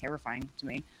that was terrifying to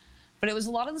me. But it was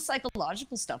a lot of the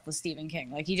psychological stuff with Stephen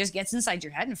King. Like he just gets inside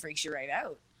your head and freaks you right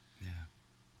out.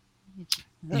 Yeah.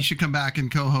 You should come back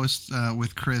and co-host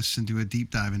with Chris and do a deep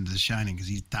dive into The Shining because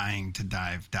he's dying to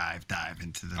dive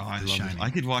into the Shining. I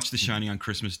could watch The Shining on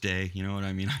Christmas Day. You know what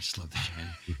I mean? I just love The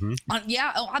Shining.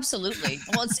 Mm-hmm. Oh, absolutely.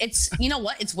 Well, it's you know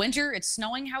what? It's winter. It's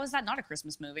snowing. How is that not a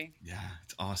Christmas movie? Yeah,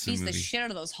 it's awesome. He's the shit out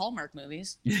of those Hallmark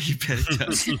movies. Yeah, you bet it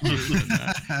does.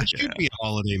 It should be a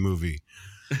holiday movie.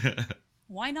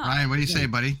 Why not? Ryan, what do you say,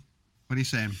 buddy? What are you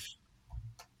saying?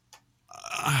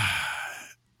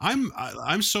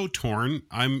 I'm so torn.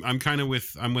 I'm kind of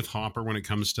with Hopper when it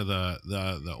comes to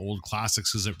the old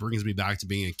classics because it brings me back to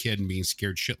being a kid and being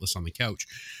scared shitless on the couch.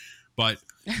 But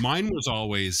mine was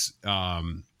always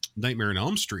Nightmare on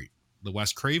Elm Street, the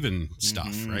Wes Craven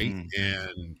stuff, right?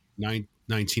 And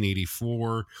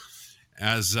 1984,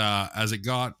 as it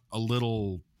got a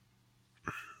little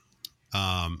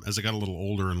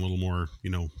older and a little more,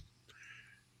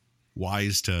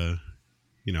 wise to.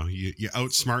 You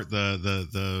outsmart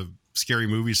the scary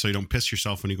movies so you don't piss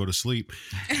yourself when you go to sleep.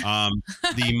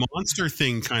 The monster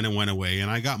thing kind of went away, and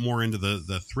I got more into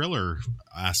the thriller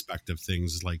aspect of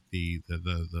things, like the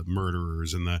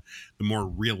murderers and the more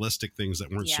realistic things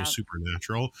that weren't so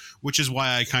supernatural, which is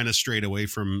why I kind of strayed away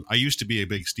from. I used to be a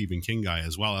big Stephen King guy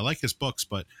as well. I like his books,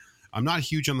 but I'm not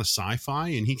huge on the sci-fi,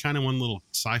 and he kind of went a little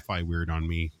sci-fi weird on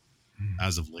me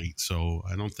as of late. So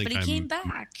I don't think. But he came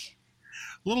back.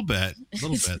 A little bit.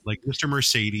 Like Mr.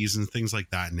 Mercedes and things like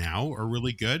that now are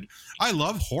really good. I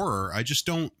love horror. I just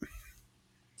don't.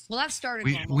 Well, that started.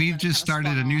 We've just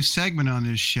started a new segment on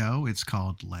this show. It's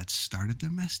called Let's Start a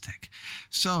Domestic.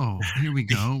 So here we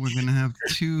go. We're going to have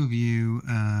two of you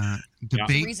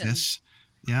debate this.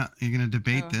 Yeah, you're going to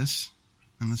debate this.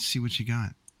 And let's see what you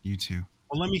got, you two.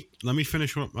 Well, let me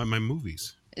finish my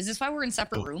movies. Is this why we're in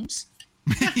separate rooms?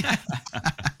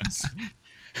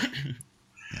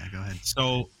 Yeah, go ahead.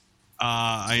 So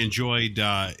I enjoyed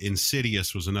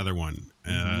Insidious was another one.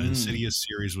 Insidious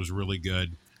series was really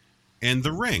good. And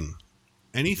The Ring.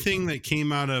 Anything that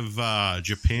came out of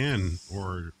Japan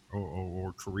or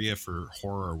Korea for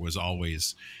horror was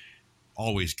always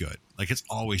good. Like it's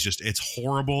always it's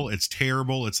horrible, it's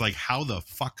terrible. It's like, how the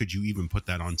fuck could you even put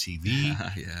that on TV?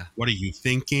 Yeah. What are you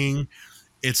thinking?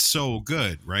 It's so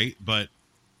good, right? But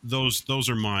those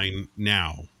are mine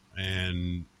now.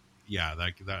 And yeah,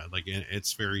 like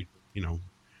it's very,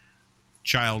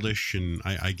 childish, and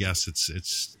I guess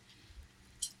it's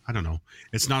I don't know.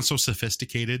 It's not so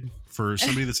sophisticated for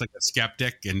somebody that's like a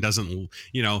skeptic and doesn't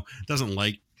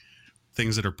like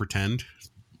things that are pretend.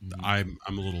 I'm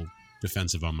a little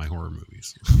defensive on my horror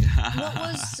movies.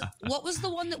 What was the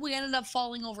one that we ended up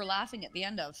falling over laughing at the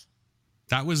end of?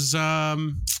 That was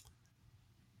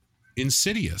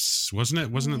Insidious, wasn't it?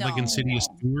 Wasn't it like Insidious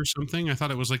 2 or something? I thought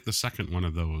it was like the second one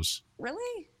of those.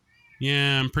 Really?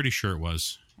 Yeah, I'm pretty sure it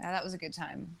was. Yeah, that was a good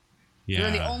time. Yeah. We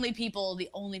were the only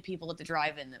people at the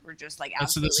drive-in that were just like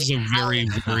absolutely. This is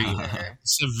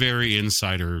a very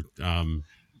insider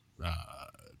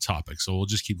topic. So we'll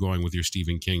just keep going with your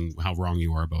Stephen King. How wrong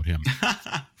you are about him.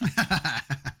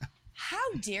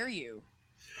 How dare you?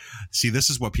 See, this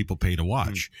is what people pay to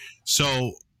watch.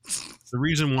 So the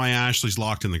reason why Ashley's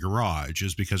locked in the garage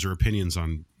is because her opinions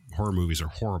on horror movies are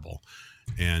horrible.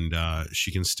 And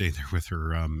she can stay there with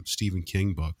her Stephen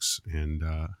King books. And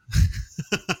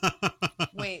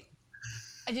wait,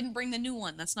 I didn't bring the new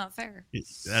one. That's not fair.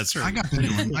 That's right. I got the new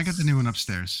one. I got the new one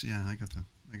upstairs. Yeah, I got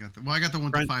the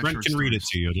one to 5 Brent can read it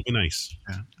to you. It'll be nice.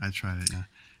 Yeah, I tried it. Yeah,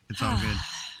 it's all good.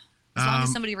 As long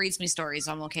as somebody reads me stories,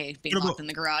 I'm okay being locked in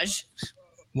the garage.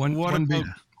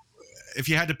 If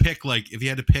you had to pick like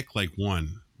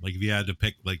one, like if you had to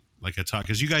pick like a talk,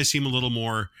 because you guys seem a little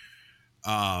more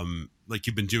like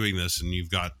you've been doing this, and you've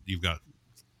got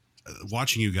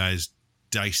watching you guys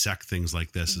dissect things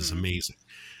like this is amazing.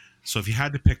 So if you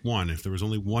had to pick one, if there was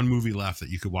only one movie left that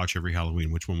you could watch every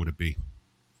Halloween, which one would it be?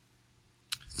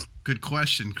 Good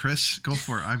question, Chris. Go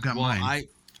for it. I've got mine.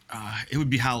 It would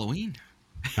be Halloween.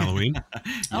 Halloween?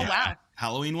 Oh, wow.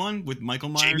 Halloween one with Michael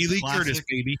Myers. Jamie Lee Curtis,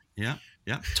 baby.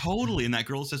 Yeah, totally. And that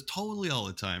girl says totally all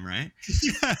the time, right?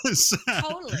 Yes.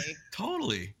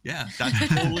 Totally. Yeah, that's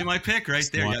totally my pick right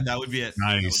there. Yeah, that would be it.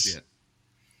 Nice. That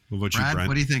What would be it. about Brad, you, Brent?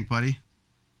 what do you think, buddy?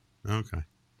 Okay,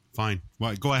 fine.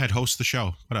 Well, go ahead, host the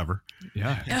show. Whatever.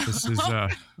 Yeah, this is.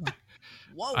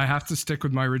 Whoa. I have to stick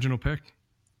with my original pick.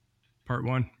 Part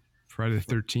 1, Friday the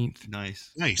 13th.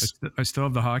 Nice. I still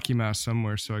have the hockey mask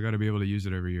somewhere, so I got to be able to use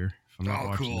it every year if I'm not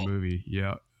watching the movie.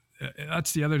 Yeah,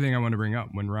 that's the other thing I want to bring up.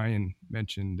 When Ryan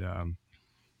mentioned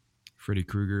Freddy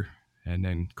Krueger, and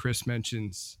then Chris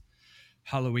mentions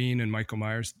Halloween and Michael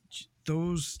Myers,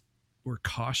 those were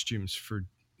costumes for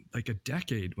like a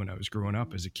decade when I was growing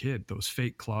up as a kid. Those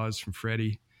fake claws from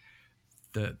Freddy,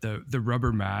 the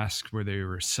rubber mask where they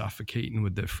were suffocating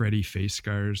with the Freddy face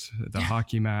scars, the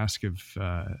hockey mask of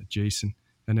Jason,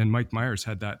 and then Mike Myers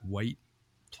had that white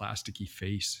plasticky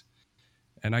face,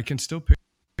 and I can still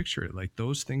picture it. Like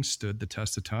those things stood the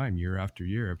test of time year after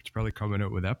year. It's probably coming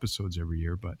out with episodes every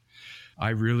year, but I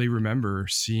really remember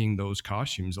seeing those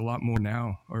costumes a lot more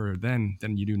now or then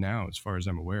than you do now, as far as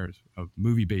I'm aware of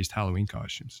movie-based Halloween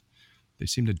costumes. They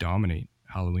seem to dominate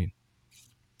Halloween.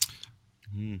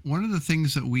 One of the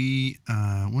things that we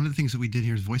did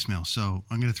here is voicemail. So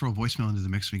I'm going to throw a voicemail into the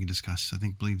mix we can discuss. I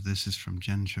believe this is from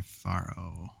Jen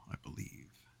Shafaro, I believe.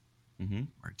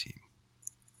 Our team.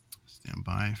 Stand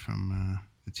by from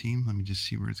the team. Let me just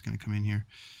see where it's going to come in here.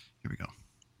 Here we go.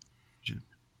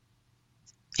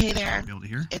 Hey there. Be able to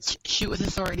hear? It's Shoot with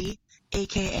Authority,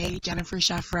 aka Jennifer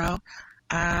Shafaro.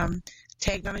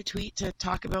 Tagged on a tweet to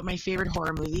talk about my favorite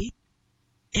horror movie.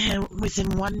 And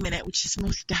within 1 minute, which is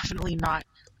most definitely not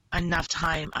enough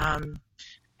time.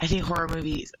 I think horror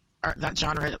movies, that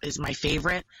genre is my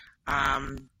favorite.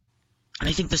 And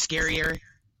I think the scarier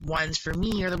ones for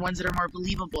me are the ones that are more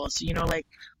believable. So, like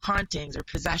hauntings or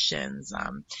possessions.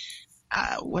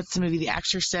 What's the movie? The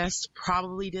Exorcist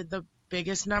probably did the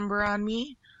biggest number on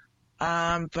me.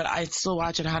 But I'd still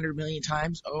watch it 100 million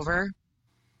times over.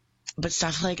 But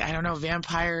stuff like, I don't know,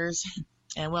 vampires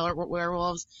and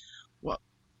werewolves. Well,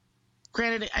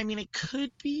 granted, I mean, it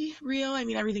could be real. I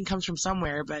mean, everything comes from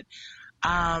somewhere, but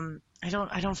I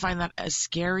don't find that as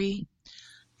scary,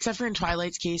 except for in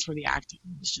Twilight's case where the acting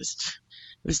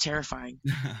was terrifying.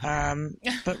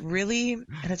 But really,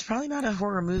 and it's probably not a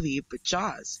horror movie, but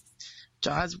Jaws.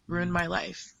 Jaws ruined my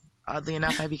life. Oddly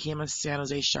enough, I became a San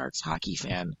Jose Sharks hockey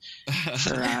fan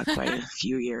for quite a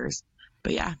few years.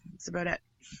 But yeah, that's about it.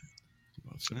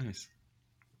 That's nice.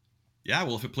 Yeah,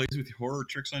 well, if it plays with horror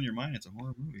tricks on your mind, it's a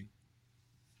horror movie.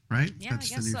 Right? Yeah,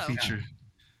 That's I guess the new so. feature.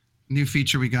 New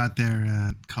feature we got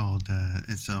there called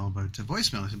it's all about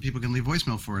voicemail. And people can leave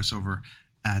voicemail for us over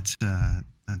at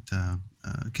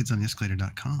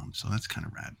kidsontheescalator.com. So that's kind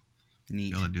of rad.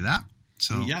 Neat. Be able to do that.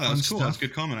 So yeah, that was cool. That's a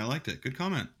good comment. I liked it. Good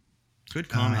comment. Good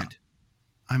comment.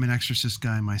 I'm an Exorcist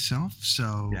guy myself,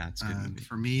 so yeah, it's good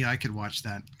for me, I could watch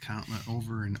that count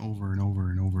over and over and over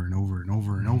and over and over and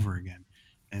over and over again.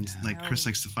 And Chris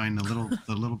likes to find the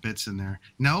little bits in there.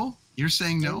 No, you're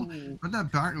saying no. But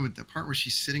that part where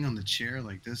she's sitting on the chair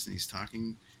like this and he's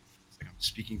talking, it's like I'm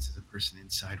speaking to the person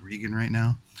inside Regan right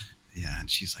now. Yeah, and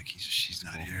she's like, she's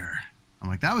not here. I'm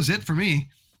like, that was it for me.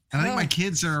 And I think my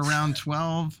kids are around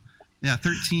 12. Yeah,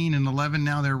 13 and 11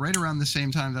 now. They're right around the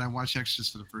same time that I watched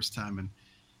Exorcist for the first time. And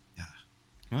yeah.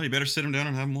 Well, you better sit them down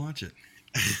and have them watch it.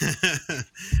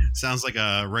 Sounds like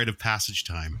a rite of passage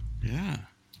time. Yeah.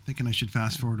 Thinking I should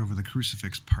fast forward over the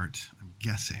crucifix part. I'm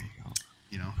guessing.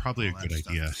 Probably a good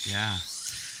idea. Yeah.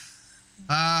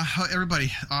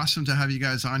 Everybody, awesome to have you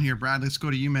guys on here. Brad, let's go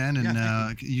to you, man.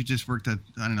 And you just worked at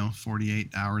 48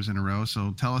 hours in a row.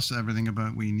 So tell us everything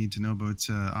about we need to know about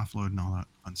offload and all that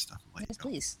fun stuff. Yes,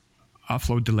 please.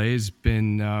 Offload Delay has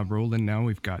been rolling now.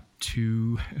 We've got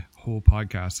 2 whole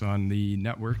podcasts on the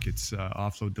network. It's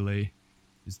Offload Delay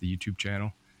is the YouTube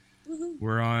channel. Woo-hoo.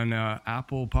 We're on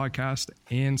Apple Podcast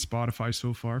and Spotify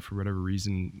so far. For whatever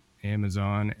reason,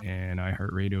 Amazon and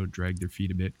iHeartRadio dragged their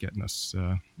feet a bit getting us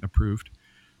approved.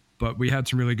 But we had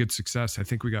some really good success. I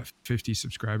think we got 50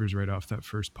 subscribers right off that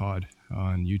first pod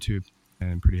on YouTube,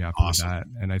 and I'm pretty happy with that.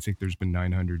 And I think there's been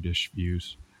 900-ish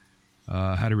views.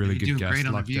 Had a really good guest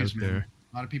lucked out there.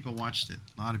 A lot of people watched it.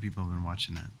 A lot of people have been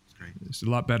watching that. It's great. There's a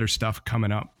lot better stuff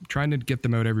coming up. Trying to get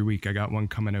them out every week. I got one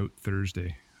coming out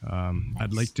Thursday. Nice.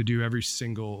 I'd like to do every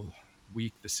single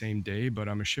week the same day, but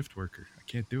I'm a shift worker. I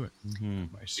can't do it. Mm-hmm.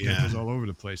 My schedule's all over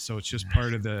the place. So it's just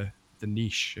part of the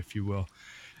niche, if you will.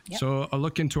 Yep. So I'll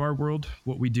look into our world,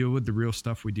 what we deal with, the real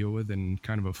stuff we deal with, and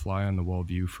kind of a fly on the wall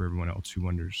view for everyone else who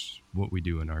wonders what we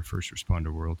do in our first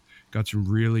responder world. Got some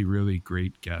really, really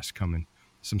great guests coming.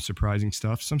 Some surprising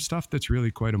stuff. Some stuff that's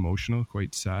really quite emotional,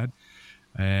 quite sad,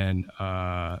 and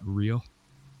real,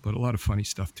 but a lot of funny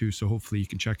stuff too. So hopefully you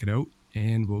can check it out,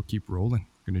 and we'll keep rolling.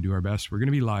 We're going to do our best. We're going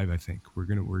to be live, I think. We're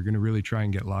going to really try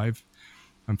and get live.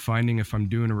 I'm finding if I'm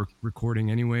doing a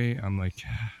recording anyway, I'm like,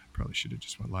 probably should have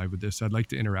just went live with this. I'd like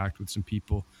to interact with some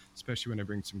people, especially when I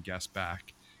bring some guests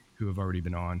back who have already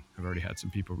been on. I've already had some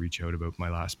people reach out about my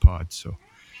last pod. So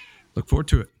look forward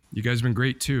to it. You guys have been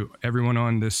great too. Everyone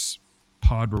on this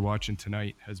pod we're watching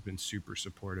tonight has been super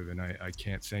supportive, and I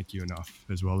can't thank you enough,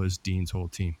 as well as Dean's whole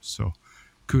team. So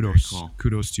kudos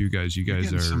to you guys. You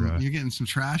guys are you're getting some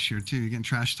trash here too. You're getting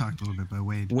trash talked a little bit by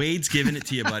Wade. Wade's giving it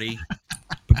to you, buddy.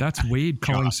 But that's Wade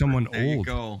calling someone there old. You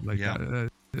go. Like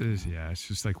it's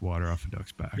just like water off a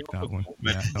duck's back. That one.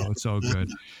 Yeah, no, it's all good.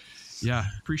 Yeah,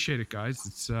 appreciate it, guys.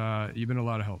 It's you've been a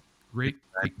lot of help. Great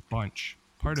bunch.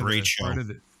 Part of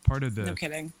the no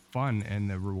kidding. Fun and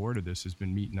the reward of this has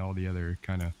been meeting all the other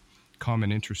kind of common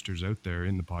interesters out there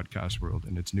in the podcast world,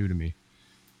 and it's new to me.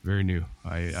 Very new.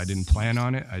 I didn't plan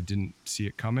on it. I didn't see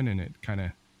it coming, and it kind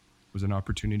of was an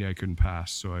opportunity I couldn't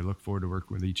pass. So I look forward to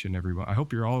working with each and every one. I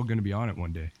hope you're all going to be on it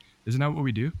one day. Isn't that what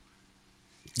we do?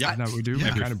 Yeah. Isn't that what we do?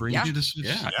 Yeah. We kind of bring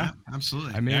Yeah,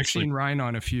 absolutely. I may have seen Ryan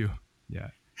on a few. Yeah.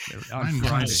 On Ryan's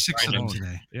Friday. 6 of them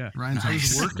today. Yeah. Ryan's I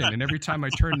was working, and every time I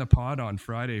turned the pod on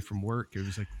Friday from work, it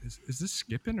was like, is this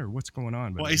skipping or what's going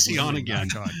on? But well, I see on again.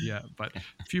 Yeah, but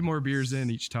a few more beers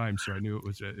in each time, so I knew it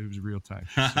was real time.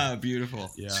 So, beautiful.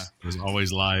 Yeah. It was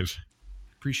always live.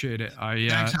 Appreciate it.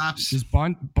 Thanks, Hops. Is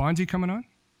Bonzi coming on?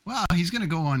 Well, he's going to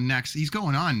go on next. He's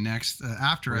going on next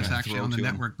after us, actually, on the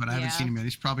network, but I haven't seen him yet.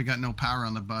 He's probably got no power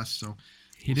on the bus, so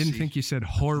he didn't think you said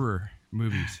horror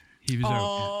movies. He was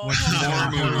out. What's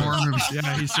horror movie?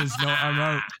 Yeah, he says, no, I'm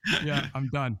out. Yeah, I'm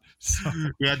done. So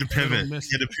we had to pivot. He had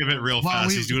to pivot real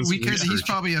fast. He's doing some research. He's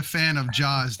probably a fan of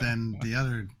Jaws than the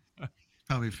other.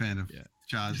 Probably a fan of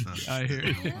Jaws, though. I hear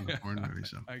you. The porn movie,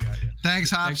 so. I got you.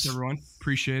 Thanks, Hops. Thanks, everyone.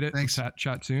 Appreciate it. Thanks. Let's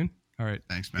chat soon. All right.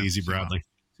 Thanks, man. Easy, Bradley.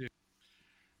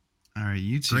 All right,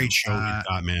 you two. Great show you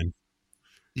got, man.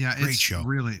 Yeah, Great it's show.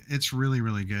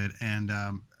 really good. And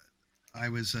I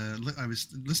was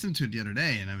listening to it the other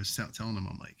day, and I was telling them,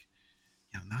 I'm like,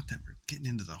 not that we're getting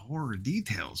into the horror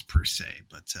details per se,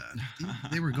 but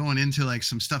they were going into like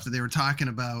some stuff that they were talking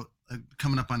about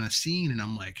coming up on a scene, and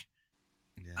I'm like,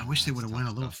 I wish they would have went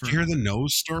a little further. Hear the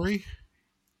nose story?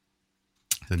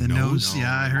 The nose?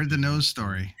 Yeah, I heard the nose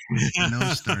story. The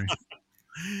nose story.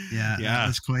 Yeah,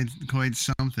 that's quite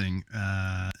something.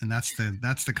 And that's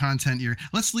the content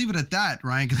let's leave it at that,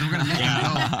 Ryan, because we're gonna make it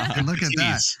go and look at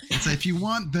that. It's like, if you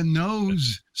want the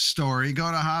nose story, go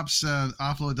to Hop's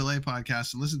Offload Delay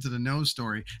podcast and listen to the nose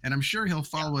story, and I'm sure he'll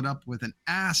follow it up with an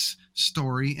ass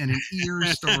story and an ear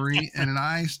story and an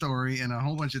eye story and a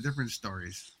whole bunch of different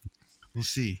stories. We'll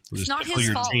see. It's not his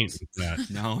fault.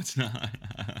 No, it's not.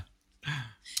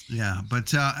 Yeah,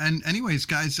 but and anyways,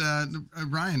 guys,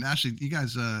 Ryan, Ashley, you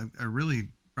guys are really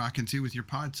rocking too with your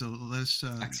pod. So let's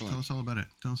tell us all about it.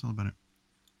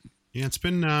 Yeah, it's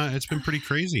been pretty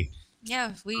crazy.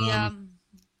 Yeah, we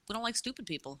don't like stupid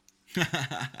people. Go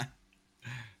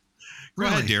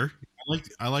ahead, dear.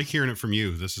 I like hearing it from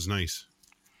you. This is nice.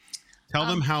 Tell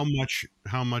them how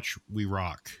much we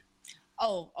rock.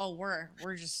 Oh,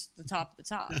 we're just the top of the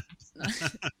top.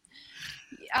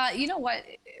 You know what?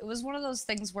 It was one of those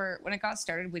things where when it got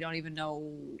started, we don't even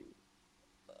know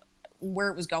where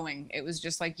it was going. It was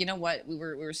just like, you know what? We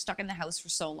were stuck in the house for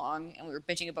so long, and we were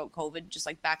bitching about COVID, just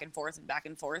like back and forth.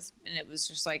 And it was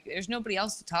just like, there's nobody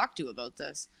else to talk to about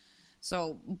this.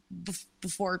 So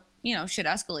before, shit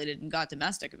escalated and got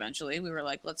domestic eventually, we were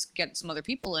like, let's get some other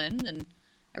people in, and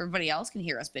everybody else can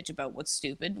hear us bitch about what's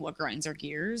stupid, what grinds our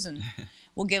gears, and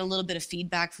we'll get a little bit of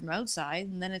feedback from outside.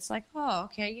 And then it's like, oh,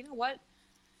 okay, you know what?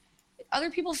 Other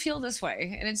people feel this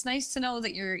way, and it's nice to know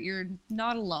that you're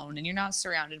not alone and you're not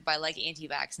surrounded by like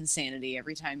anti-vax insanity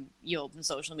every time you open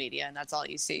social media and that's all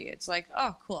you see. It's like,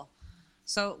 oh, cool.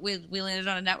 So we landed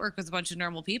on a network with a bunch of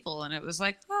normal people, and it was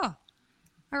like, oh,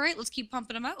 all right, let's keep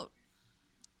pumping them out.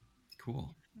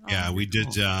 Cool. Yeah, we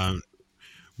did.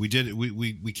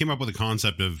 We came up with a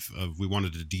concept of we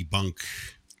wanted to debunk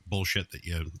bullshit that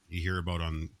you hear about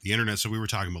on the internet. So we were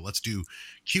talking about, let's do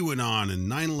QAnon and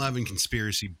 9/11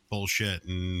 conspiracy bullshit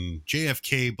and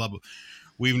JFK, blah, blah.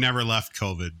 We've never left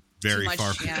COVID very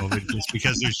far from COVID just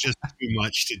because there's just too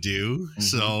much to do. Mm-hmm.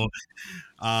 So,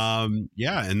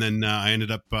 and then I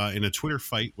ended up in a Twitter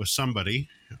fight with somebody.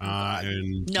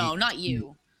 And no, not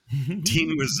you.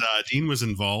 Dean was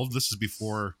involved. This is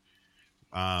before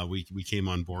we came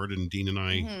on board, and Dean and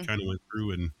I kind of went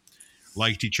through and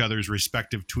liked each other's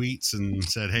respective tweets and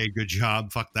said, hey, good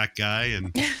job, fuck that guy,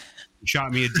 and he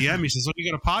shot me a DM. He says, oh, you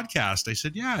got a podcast? I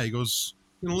said, yeah. He goes,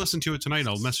 I'm gonna listen to it tonight,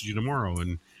 I'll message you tomorrow.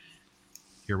 And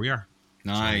here we are.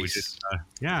 Nice. So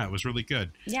it was really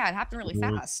good. Yeah, it happened really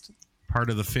fast. Part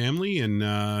of the family,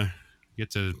 and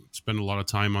get to spend a lot of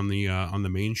time on the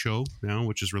main show now,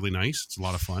 which is really nice. It's a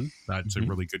lot of fun. That's a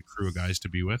really good crew of guys to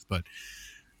be with, but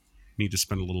need to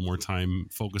spend a little more time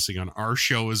focusing on our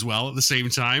show as well at the same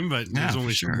time, but there's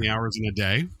only so many hours in a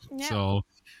day. Yeah. So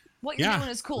what you're doing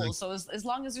is cool. So as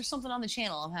long as there's something on the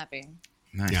channel, I'm happy.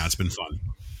 Nice. Yeah, it's been fun.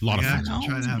 A lot of fun.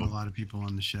 Try to have a lot of people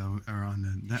on the show or on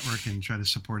the network and try to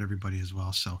support everybody as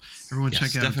well. So everyone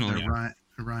check out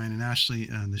Ryan and Ashley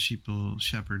and the Sheeple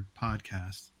Shepherd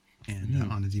podcast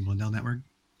and on the Demo Dell Network.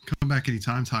 Come back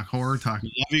anytime, talk horror, talk.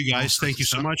 Love you guys. Thank you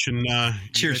so much. And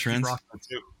cheers, friends.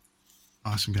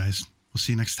 Awesome, guys. We'll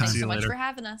see you next time. Thanks so much for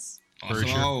having us. Awesome.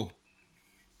 Sure.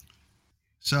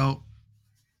 So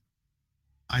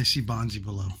I see Bonzi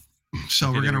below.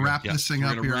 So we're going to wrap this thing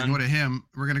up here and go to him.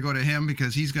 We're going to go to him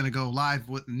because he's going to go live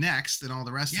next and all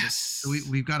the rest of it. So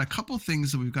we've got a couple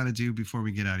things that we've got to do before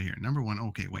we get out of here. Number one,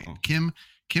 okay, wait.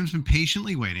 Kim's been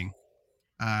patiently waiting.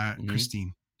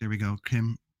 Christine, there we go.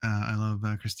 Kim, I love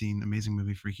Christine. Amazing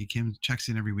movie, Freaky. Kim checks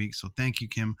in every week. So thank you,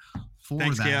 Kim, for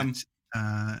that. Kim.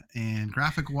 And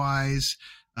graphic wise,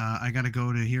 I got to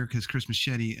go to here because Chris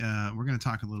Machete, we're going to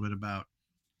talk a little bit about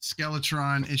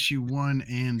Skeletron issue 1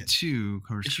 and 2. Of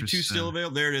course, issue 2 still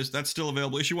available. There it is. That's still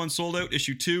available. Issue 1 sold out.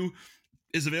 Issue 2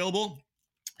 is available.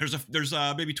 There's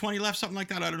maybe 20 left, something like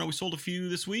that. I don't know. We sold a few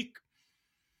this week.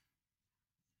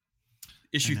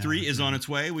 Issue 3 is on its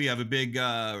way. We have a big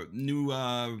new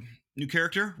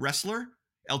character, wrestler,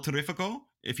 El Terrifico.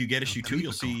 If you get issue 2,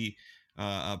 you'll see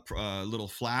a little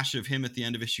flash of him at the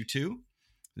end of issue 2.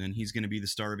 Then he's going to be the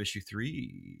star of issue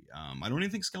 3. I don't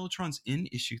even think Skeletron's in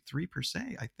issue 3 per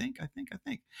se. I think.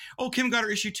 Oh, Kim got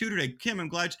her issue 2 today. Kim, I'm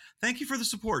glad. Thank you for the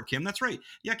support, Kim. That's right.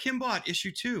 Yeah, Kim bought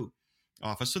issue 2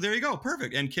 off us. So there you go.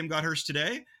 Perfect. And Kim got hers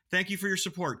today. Thank you for your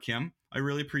support, Kim. I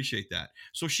really appreciate that.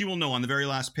 So she will know on the very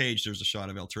last page, there's a shot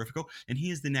of El Terrifico, and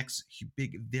he is the next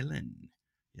big villain.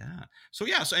 Yeah. So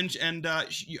yeah. So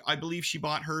I believe she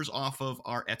bought hers off of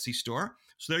our Etsy store.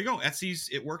 So there you go.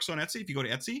 It works on Etsy. If you go to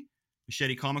Etsy,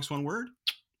 Machete Comics, one word,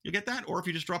 you'll get that. Or if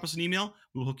you just drop us an email,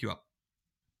 we'll hook you up.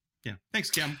 Yeah. Thanks,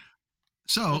 Kim.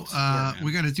 So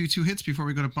we got to do 2 hits before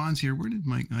we go to Bonds here. Where did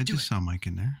Mike? I just saw Mike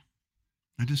in there.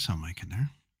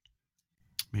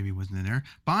 Maybe he wasn't in there.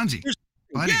 Bonzi,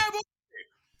 buddy. Yeah,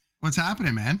 what's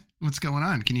happening, man? What's going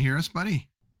on? Can you hear us, buddy?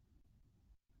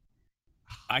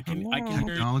 I can hear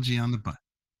technology on the bus.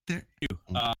 There.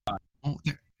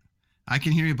 There. I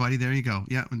can hear you, buddy. There you go.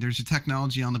 Yeah, there's a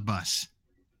technology on the bus.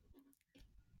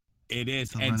 It is.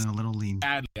 Still running a little lean.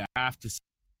 Sadly, I have to say,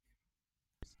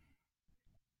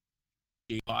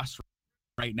 lost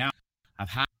right now. I've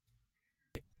had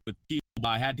it with people.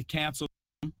 I had to cancel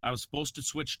them. I was supposed to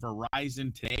switch to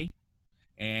Verizon today,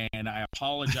 and I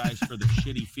apologize for the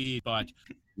shitty feed, but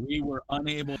we were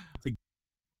unable to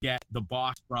get the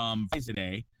box from Verizon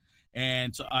today.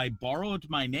 And so I borrowed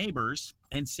my neighbor's,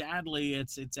 and sadly,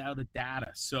 it's out of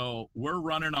data. So we're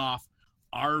running off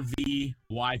RV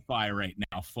Wi-Fi right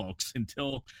now, folks,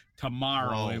 until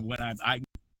tomorrow. And when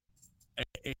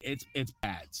it's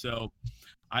bad. So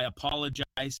I apologize.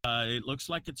 It looks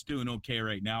like it's doing okay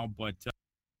right now, but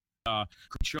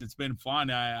it's been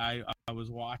fun. I was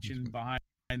watching behind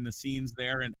the scenes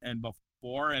there and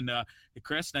before. And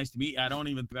Chris, nice to meet you. I don't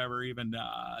even think I've ever even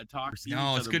talked.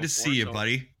 No, it's good to see you,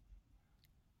 buddy.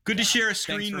 Good to share a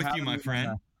screen with you, my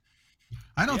friend.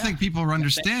 I don't think people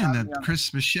understand that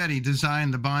Chris Machete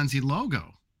designed the Bonzi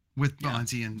logo with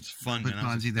Bonzi and fun, with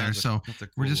Bonzi there. So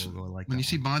we're just when you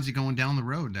see Bonzi going down the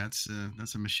road, that's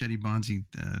a Machete Bonzi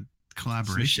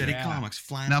collaboration. Machete Comics.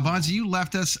 Now, Bonzi, you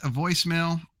left us a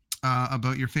voicemail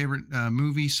about your favorite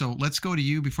movie. So let's go to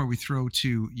you before we throw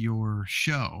to your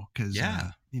show, because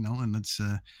and let's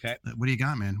what do you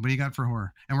got, man? What do you got for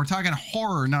horror? And we're talking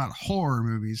horror, not horror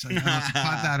movies. I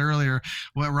caught that earlier.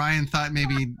 What Ryan thought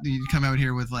maybe you'd come out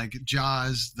here with like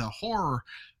Jaws, the horror.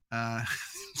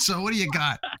 So what do you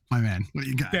got, my man? What do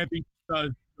you got? Debbie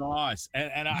does Jaws,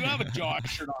 and I do have a Jaws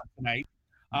shirt on tonight.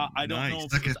 I don't know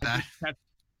if I catch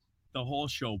the whole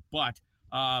show, but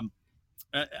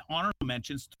honorable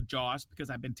mentions to Jaws, because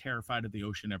I've been terrified of the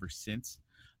ocean ever since.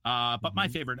 But my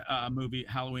favorite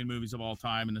Halloween movies of all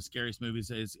time, and the scariest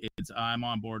movies is I'm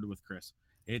on board with Chris.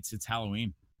 It's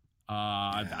Halloween.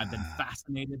 I've been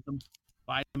fascinated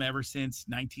by them ever since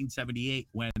 1978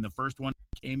 when the first one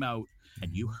came out,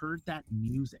 and you heard that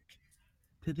music.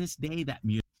 To this day, that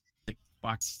music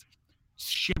box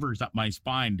shivers up my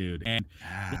spine, dude. And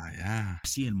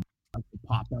seeing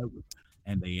pop out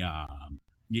and they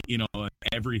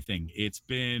everything. It's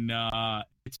been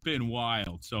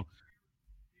wild. So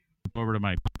over to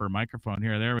my proper microphone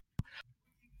here. There we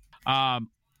go.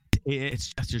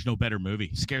 It's just, there's no better movie.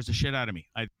 It scares the shit out of me.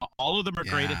 All of them are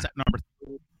great. It's at number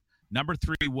 3. Number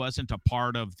 3 wasn't a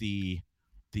part of the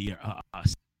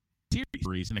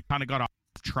series, and it kind of got off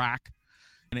track,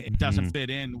 and it doesn't fit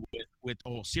in with the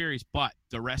whole series. But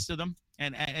the rest of them,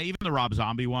 and even the Rob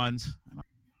Zombie ones,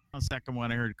 the second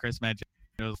one I heard Chris mention,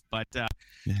 but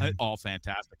all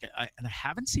fantastic. I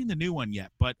haven't seen the new one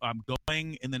yet, but I'm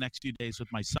going in the next few days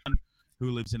with my son who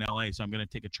lives in LA, so I'm going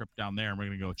to take a trip down there and we're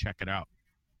going to go check it out.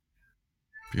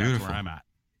 Beautiful. That's where I'm at.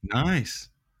 Nice.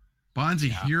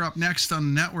 Bonzi, you're up next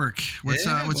on the network. What's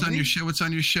on your show? What's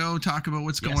on your show? Talk about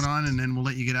what's going on, and then we'll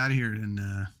let you get out of here and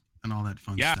all that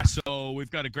fun stuff. Yeah, so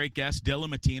we've got a great guest,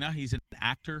 Dylan Mattina. He's an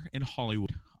actor in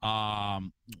Hollywood.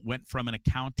 Went from an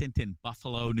accountant in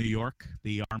Buffalo, New York,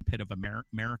 the armpit of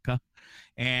America,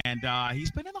 and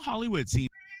he's been in the Hollywood scene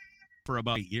for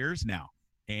about 8 years now.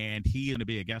 And he's going to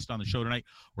be a guest on the show tonight.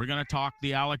 We're going to talk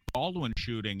the Alec Baldwin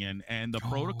shooting and the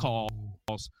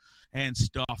protocols and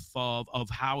stuff of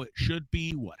how it should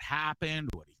be, what happened,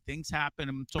 what he thinks happened.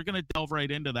 And so we're going to delve right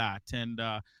into that and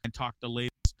talk the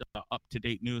latest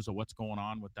up-to-date news of what's going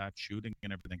on with that shooting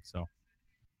and everything. So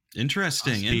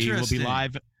interesting. We'll be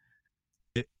live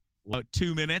about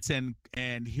 2 minutes,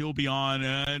 and he'll be on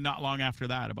not long after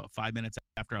that, about 5 minutes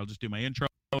after. I'll just do my intro,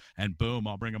 and boom,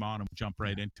 I'll bring him on and jump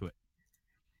right into it.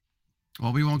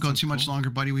 Well, we won't go too much cool. longer,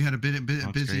 buddy. We had a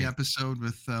busy episode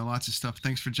with lots of stuff.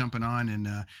 Thanks for jumping on, and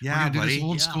we're gonna do this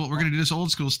old school. We're gonna do this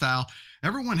old school style.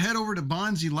 Everyone, head over to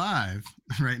Bonzi Live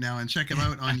right now and check him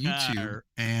out on YouTube.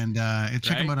 And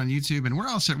check him out on YouTube. And where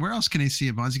else can they see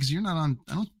it, Bonzi? Because you're not on.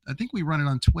 I think we run it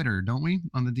on Twitter, don't we?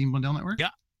 On the Dean Blundell Network.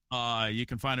 Yeah. You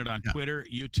can find it on Twitter,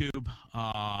 YouTube.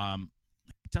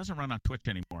 It doesn't run on Twitch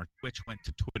anymore. Twitch went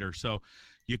to Twitter, so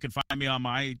you can find me on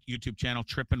my YouTube channel,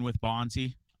 Tripping with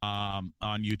Bonzi. On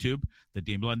YouTube, the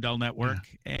Dean Blundell Network,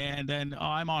 and then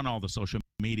I'm on all the social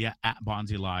media at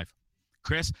Bonzi Live.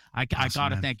 Chris, I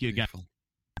gotta thank you again for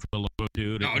the logo,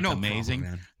 dude. It's amazing.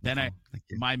 Problem, then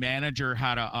my manager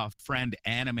had a friend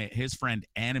animate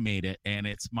it, and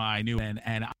it's my new and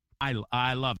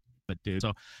I love it, dude.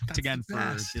 So thanks again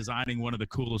for designing one of the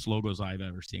coolest logos I've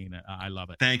ever seen. I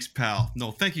love it. Thanks, pal. No,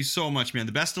 thank you so much, man.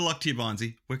 The best of luck to you,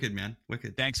 Bonzi. Wicked, man.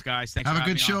 Wicked. Thanks, guys. Thanks. Have a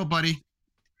good show, buddy.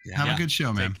 Yeah. Have a good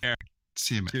show, man. Take care.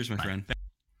 See you, man. Cheers, my friend.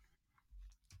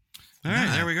 All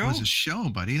right, there we go. That was a show,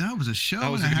 buddy. That was a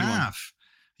show and a half.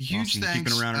 Huge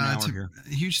thanks.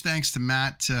 Huge thanks to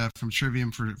Matt from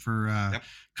Trivium for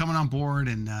coming on board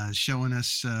and showing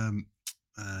us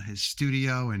his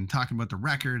studio and talking about the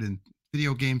record and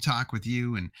video game talk with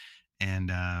you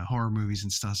and horror movies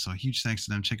and stuff. So huge thanks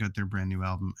to them. Check out their brand new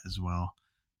album as well.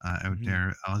 Out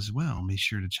there as well. Make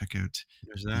sure to check out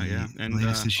and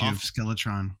latest issue of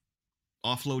Skeletron.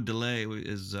 Offload Delay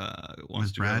is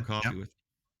wants to Brad, grab a coffee with.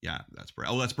 Yeah, that's Brad.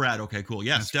 Oh, that's Brad. Okay, cool.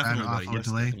 Yes, that's definitely. Brad, Yes,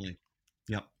 Delay. definitely.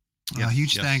 Yep. Yes,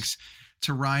 Huge thanks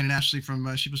to Ryan and Ashley from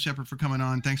Sheeple Shepherd for coming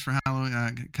on. Thanks for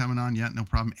coming on. Yeah, no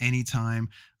problem. Anytime.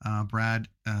 Brad,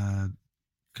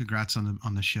 congrats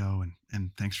on the show and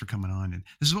thanks for coming on. And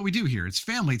this is what we do here. It's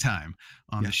family time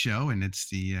on the show, and it's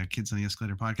the Kids on the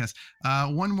Escalator podcast.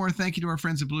 One more thank you to our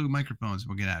friends at Blue Microphones.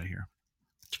 We'll get out of here.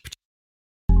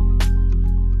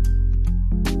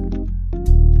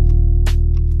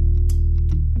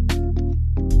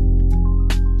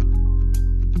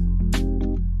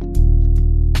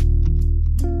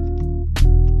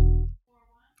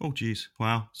 Oh, geez.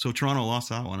 Wow. So Toronto lost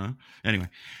that one, huh? Anyway.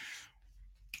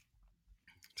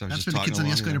 So that's for the Kids on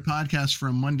the Escalator podcast for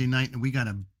a Monday night, and we got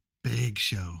a big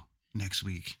show next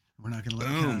week. We're not going to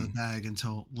let it out of the bag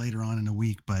until later on in the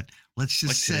week, but let's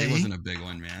just say today wasn't a big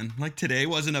one, man. Like today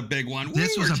wasn't a big one.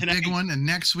 This was a big one, and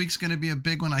next week's going to be a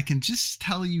big one. I can just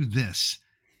tell you this.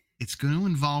 It's going to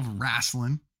involve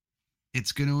wrestling.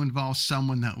 It's going to involve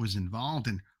someone that was involved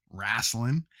in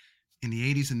wrestling in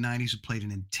the 80s and 90s who played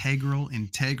an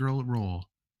integral role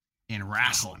in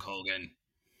wrestling. Hulk Hogan.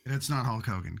 It's not Hulk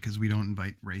Hogan because we don't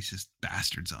invite racist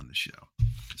bastards on the show.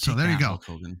 So there you go. Hulk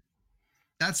Hogan.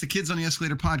 That's the Kids on the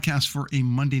Escalator podcast for a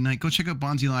Monday night. Go check out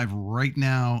Bonzi Live right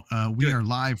now. We are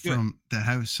live from the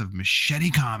house of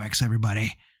Machete Comics,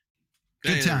 everybody.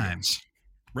 Good times.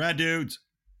 Rad dudes.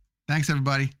 Thanks,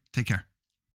 everybody. Take care.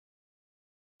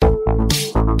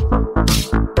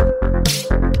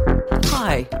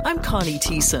 Hi, I'm Connie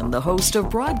Thiessen, the host of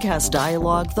Broadcast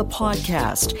Dialogue, the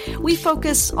podcast. We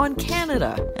focus on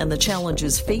Canada and the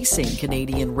challenges facing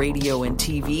Canadian radio and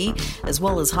TV, as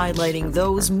well as highlighting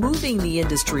those moving the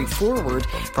industry forward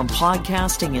from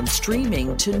podcasting and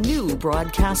streaming to new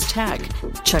broadcast tech.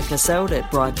 Check us out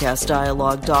at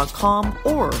broadcastdialogue.com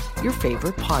or your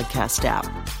favorite podcast app.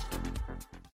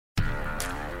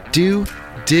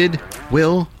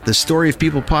 Will, the Story of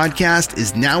People podcast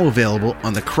is now available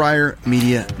on the Crier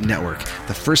Media Network.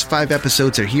 The first 5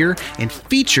 episodes are here and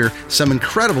feature some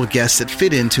incredible guests that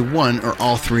fit into one or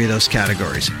all 3 of those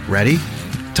categories. Ready?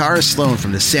 Tara Sloan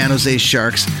from the San Jose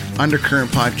Sharks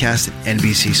Undercurrent podcast at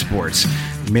NBC Sports.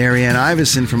 Marianne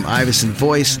Iveson from Iveson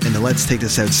Voice and the Let's Take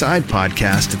This Outside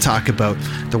podcast to talk about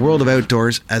the world of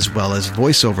outdoors as well as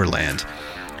voiceover land.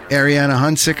 Ariana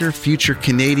Hunsicker, future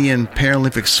Canadian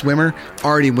Paralympic swimmer,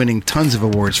 already winning tons of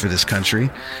awards for this country.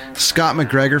 Scott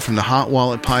McGregor from the Hot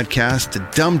Wallet podcast to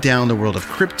dumb down the world of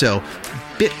crypto,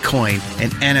 Bitcoin,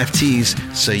 and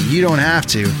NFTs so you don't have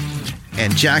to.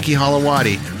 And Jackie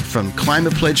Holowati from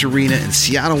Climate Pledge Arena in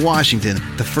Seattle, Washington,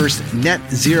 the first net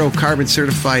zero carbon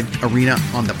certified arena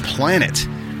on the planet.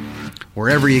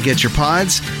 Wherever you get your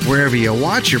pods, wherever you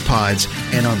watch your pods,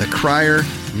 and on the Crier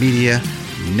Media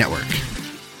Network.